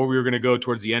 or we were going to go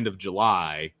towards the end of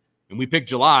July. And we picked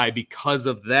July because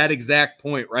of that exact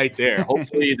point right there.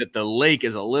 Hopefully that the lake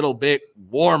is a little bit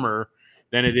warmer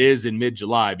than it is in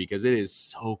mid-July, because it is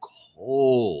so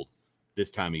cold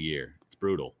this time of year. It's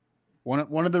brutal.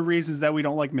 One of the reasons that we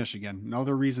don't like Michigan.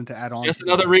 Another reason to add on. Just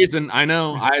another reason. I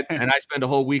know. I spend a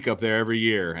whole week up there every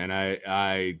year, and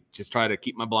I just try to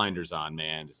keep my blinders on,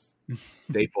 man. Just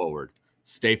stay forward.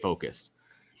 Stay focused.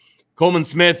 Coleman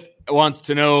Smith wants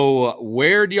to know,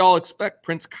 where do y'all expect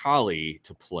Prince Kollie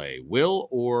to play, Will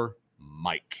or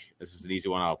Mike? This is an easy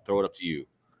one. I'll throw it up to you.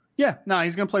 Yeah, no,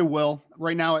 he's going to play Will.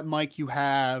 Right now at Mike, you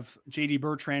have J.D.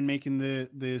 Bertrand making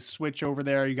the switch over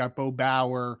there. You got Bo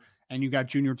Bauer, and you got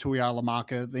Junior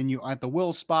Tuihalamaka. Then you at the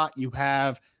Will spot, you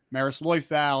have Maris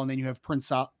Loifau, and then you have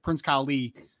Prince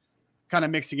Kollie kind of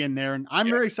mixing in there. And I'm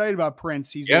very excited about Prince.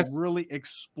 He's a really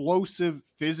explosive,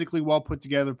 physically well put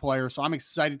together player. So I'm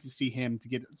excited to see him to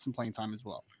get some playing time as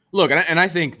well. Look, and I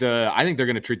think they're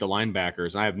going to treat the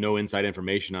linebackers. I have no inside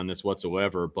information on this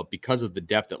whatsoever, but because of the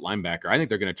depth at linebacker, I think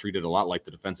they're going to treat it a lot like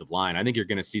the defensive line. I think you're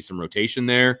going to see some rotation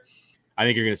there. I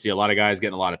think you're going to see a lot of guys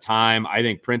getting a lot of time. I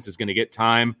think Prince is going to get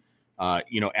time,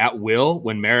 at will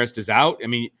when Marist is out. I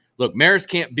mean, look, Marist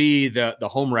can't be the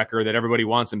home wrecker that everybody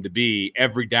wants him to be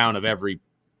every down of every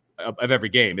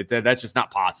game. That's just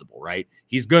not possible, right?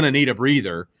 He's going to need a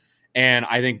breather, and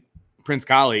I think Prince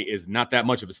Kollie is not that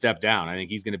much of a step down. I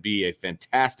think he's going to be a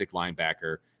fantastic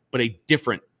linebacker, but a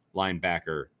different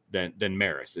linebacker than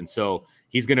Marist. And so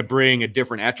he's going to bring a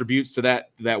different attributes to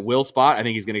that Will spot. I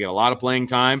think he's going to get a lot of playing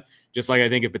time. Just like I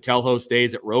think if Patelho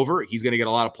stays at Rover, he's going to get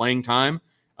a lot of playing time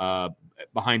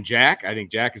behind Jack. I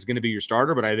think Jack is going to be your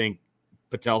starter, but I think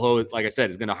Patelho, like I said,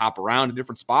 is going to hop around in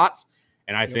different spots.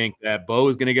 And I think that Bo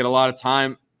is going to get a lot of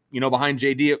time, behind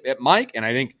JD at Mike. And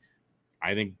I think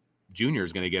Junior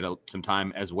is going to get some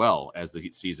time as well as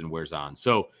the season wears on.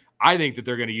 So I think that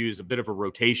they're going to use a bit of a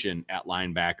rotation at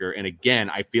linebacker. And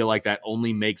again, I feel like that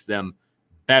only makes them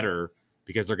better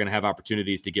because they're going to have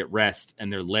opportunities to get rest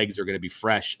and their legs are going to be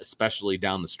fresh, especially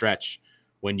down the stretch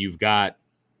when you've got,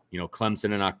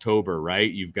 Clemson in October,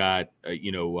 right? You've got,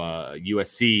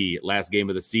 USC last game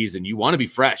of the season. You want to be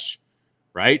fresh,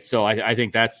 right? So I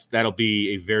think that'll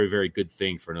be a very, very good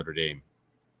thing for Notre Dame.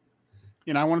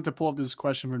 I wanted to pull up this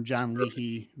question from John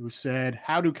Leahy, who said,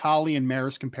 how do Colley and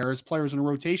Maris compare as players in a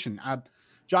rotation?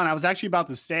 John, I was actually about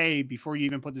to say, before you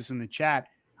even put this in the chat,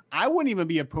 I wouldn't even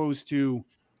be opposed to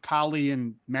Colley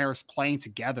and Maris playing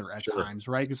together at times,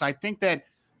 right? Because I think that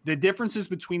the differences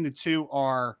between the two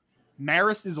are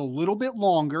Maris is a little bit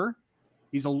longer.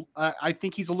 I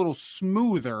think he's a little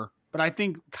smoother, but I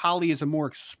think Colley is a more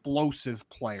explosive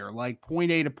player, like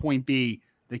point A to point B.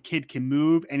 The kid can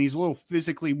move, and he's a little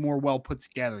physically more well put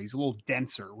together. He's a little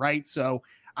denser, right? So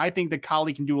I think that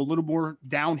Colley can do a little more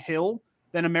downhill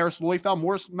than a Maris Loifau.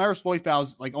 Maris Loifau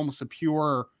is like almost a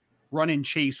pure run and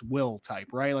chase will type,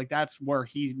 right? Like that's where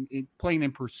he's playing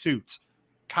in pursuit.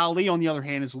 Colley, on the other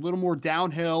hand, is a little more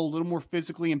downhill, a little more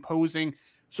physically imposing.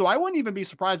 So I wouldn't even be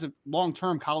surprised if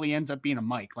long-term Colley ends up being a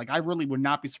Mike. Like I really would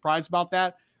not be surprised about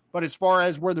that. But as far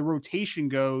as where the rotation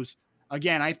goes,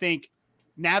 again, I think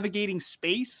navigating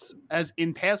space as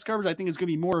in pass coverage, I think is going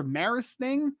to be more of Maris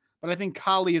thing, but I think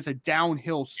Colley is a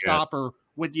downhill stopper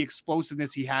with the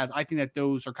explosiveness he has. I think that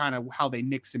those are kind of how they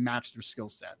mix and match their skill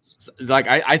sets. Like,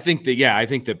 I think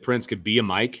that Prince could be a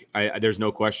Mike. There's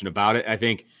no question about it. I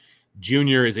think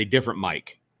Junior is a different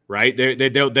Mike, right?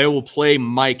 They will play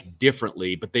Mike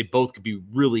differently, but they both could be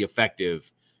really effective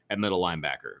at middle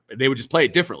linebacker. They would just play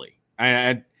it differently.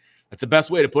 And that's the best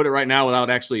way to put it right now without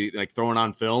actually like throwing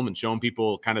on film and showing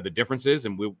people kind of the differences.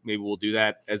 And maybe we'll do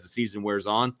that as the season wears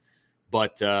on.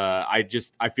 But I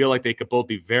feel like they could both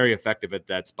be very effective at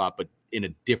that spot, but in a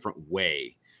different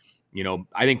way.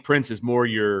 I think Prince is more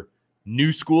your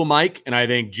new school Mike, and I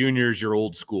think Junior is your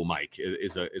old school Mike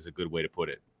is a good way to put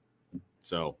it.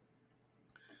 So,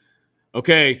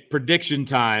 okay, prediction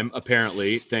time,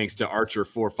 apparently, thanks to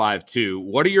Archer452.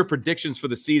 What are your predictions for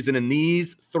the season in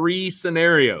these three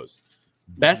scenarios?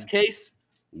 Best case,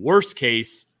 worst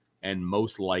case, and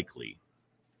most likely.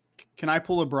 Can I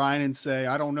pull a Brian and say,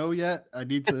 I don't know yet? I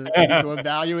need to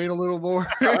evaluate a little more.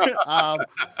 No,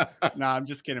 I'm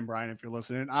just kidding, Brian, if you're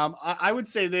listening. I would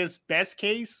say this best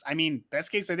case, I think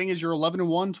is you're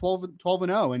 11-1,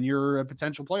 12-0, and you're a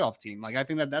potential playoff team. Like, I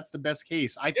think that's the best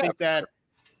case. I think that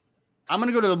I'm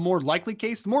going to go to the more likely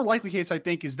case. The more likely case, I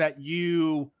think, is that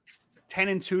you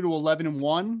 10-2 to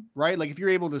 11-1, right? Like if you're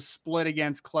able to split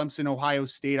against Clemson, Ohio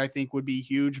State, I think would be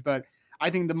huge. But I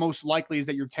think the most likely is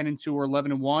that you're 10-2 or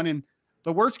 11-1. And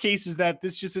the worst case is that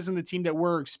this just isn't the team that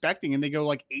we're expecting, and they go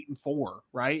like 8-4,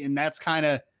 right? And that's kind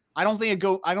of, I don't think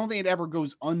it ever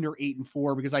goes under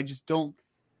 8-4 because I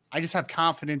just have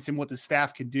confidence in what the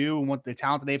staff could do and what the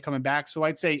talent that they have coming back. So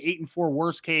I'd say 8-4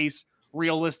 worst case,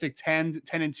 realistic 10-2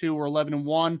 or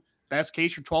 11-1. Best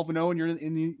case, you're 12-0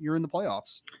 and you're in the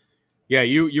playoffs. Yeah,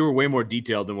 you were way more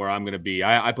detailed than where I'm going to be.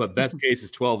 I put best case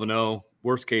is 12-0,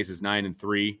 worst case is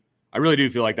 9-3. I really do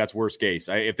feel like that's worst case.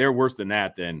 If they're worse than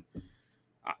that, then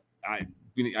I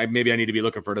maybe I need to be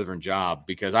looking for a different job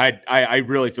because I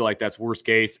really feel like that's worst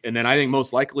case. And then I think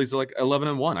most likely is like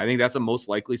 11-1. I think that's a most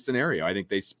likely scenario. I think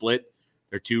they split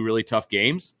their two really tough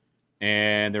games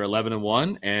and they're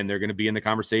 11-1 and they're going to be in the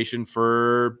conversation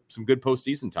for some good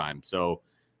postseason time. So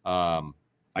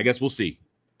I guess we'll see.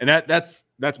 And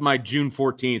that's my June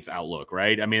 14th outlook,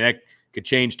 right? I mean, that could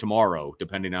change tomorrow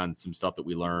depending on some stuff that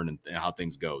we learn and how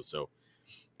things go. So,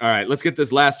 all right, let's get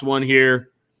this last one here.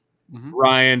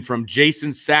 Ryan from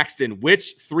Jason Saxton.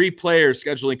 Which three players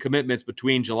scheduling commitments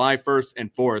between July 1st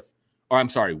and 4th? Or I'm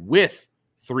sorry, with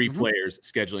three players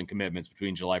scheduling commitments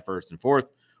between July 1st and 4th.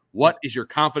 What is your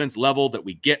confidence level that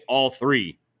we get all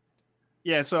three?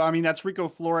 Yeah, so, I mean, that's Rico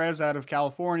Flores out of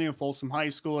California, Folsom High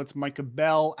School. It's Micah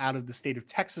Bell out of the state of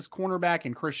Texas, cornerback,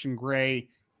 and Christian Gray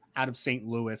out of St.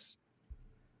 Louis.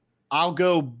 I'll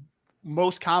go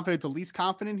most confident to least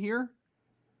confident here.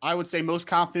 I would say most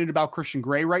confident about Christian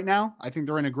Gray right now. I think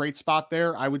they're in a great spot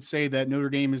there. I would say that Notre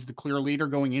Dame is the clear leader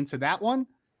going into that one.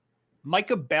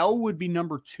 Micah Bell would be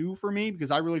number 2 for me because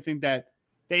I really think that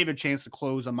they have a chance to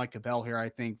close on Micah Bell here. I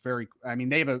think they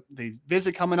have a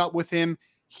visit coming up with him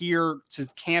here to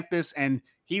campus, and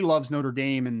he loves Notre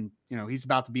Dame, and he's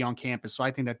about to be on campus. So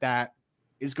I think that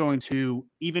is going to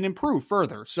even improve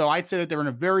further. So I'd say that they're in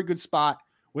a very good spot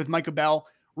with Micah Bell.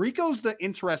 Rico's the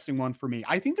interesting one for me.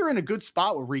 I think they're in a good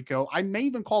spot with Rico. I may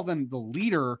even call them the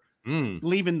leader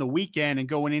leaving the weekend and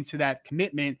going into that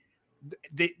commitment.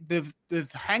 the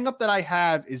hang up that I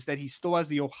have is that he still has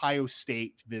the Ohio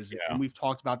State visit. And we've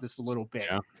talked about this a little bit.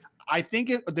 Yeah. I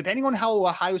think depending on how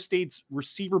Ohio State's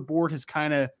receiver board has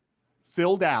kind of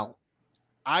filled out,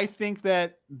 I think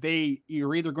that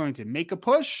you're either going to make a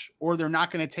push or they're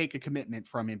not going to take a commitment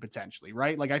from him potentially,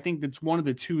 right? Like, I think that's one of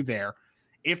the two there.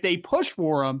 If they push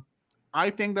for him,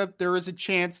 I think that there is a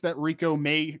chance that Rico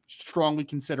may strongly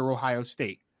consider Ohio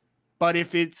State. But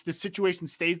if the situation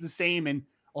stays the same and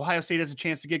Ohio State has a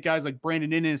chance to get guys like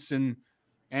Brandon Inniss and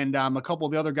a couple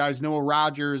of the other guys, Noah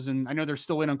Rogers, and I know they're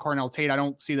still in on Carnell Tate. I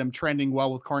don't see them trending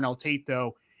well with Carnell Tate,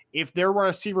 though. If their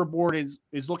receiver board is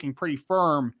looking pretty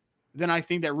firm, then I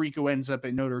think that Rico ends up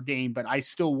at Notre Dame, but I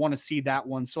still want to see that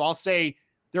one. So I'll say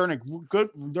they're in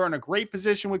a great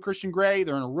position with Christian Gray.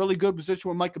 They're in a really good position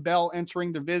with Micah Bell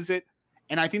entering the visit.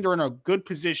 And I think they're in a good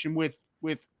position with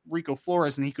Rico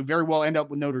Flores, and he could very well end up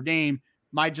with Notre Dame.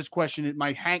 My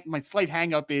slight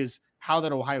hang up is how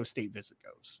that Ohio State visit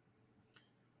goes.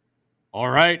 All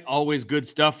right. Always good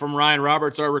stuff from Ryan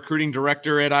Roberts, our recruiting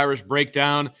director at Irish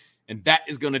Breakdown. And that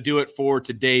is going to do it for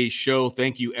today's show.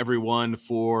 Thank you, everyone,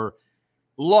 for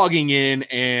logging in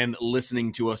and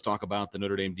listening to us talk about the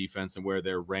Notre Dame defense and where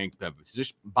they're ranked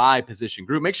by position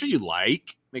group. Make sure you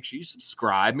make sure you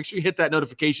subscribe, make sure you hit that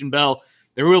notification bell.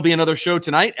 There will be another show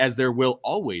tonight, as there will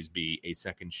always be a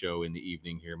second show in the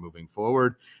evening here moving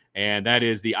forward. And that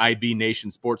is the IB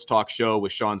Nation Sports Talk Show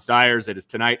with Sean Stiers. It is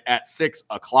tonight at 6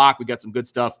 o'clock. We got some good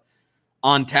stuff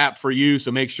on tap for you, so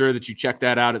make sure that you check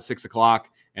that out at 6 o'clock.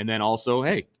 And then also,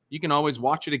 hey, you can always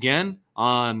watch it again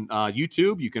on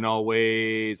YouTube. You can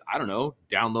always,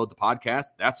 download the podcast.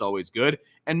 That's always good.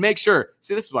 And make sure,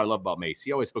 this is what I love about Mace.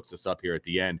 He always hooks us up here at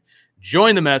the end.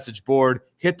 Join the message board,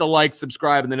 hit the like,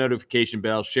 subscribe, and the notification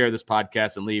bell, share this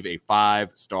podcast, and leave a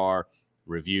 5-star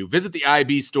review. Visit the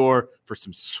IB store for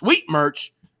some sweet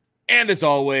merch. And as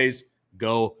always,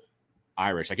 go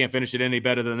Irish. I can't finish it any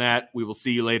better than that. We will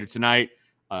see you later tonight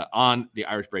on the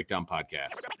Irish Breakdown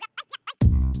podcast.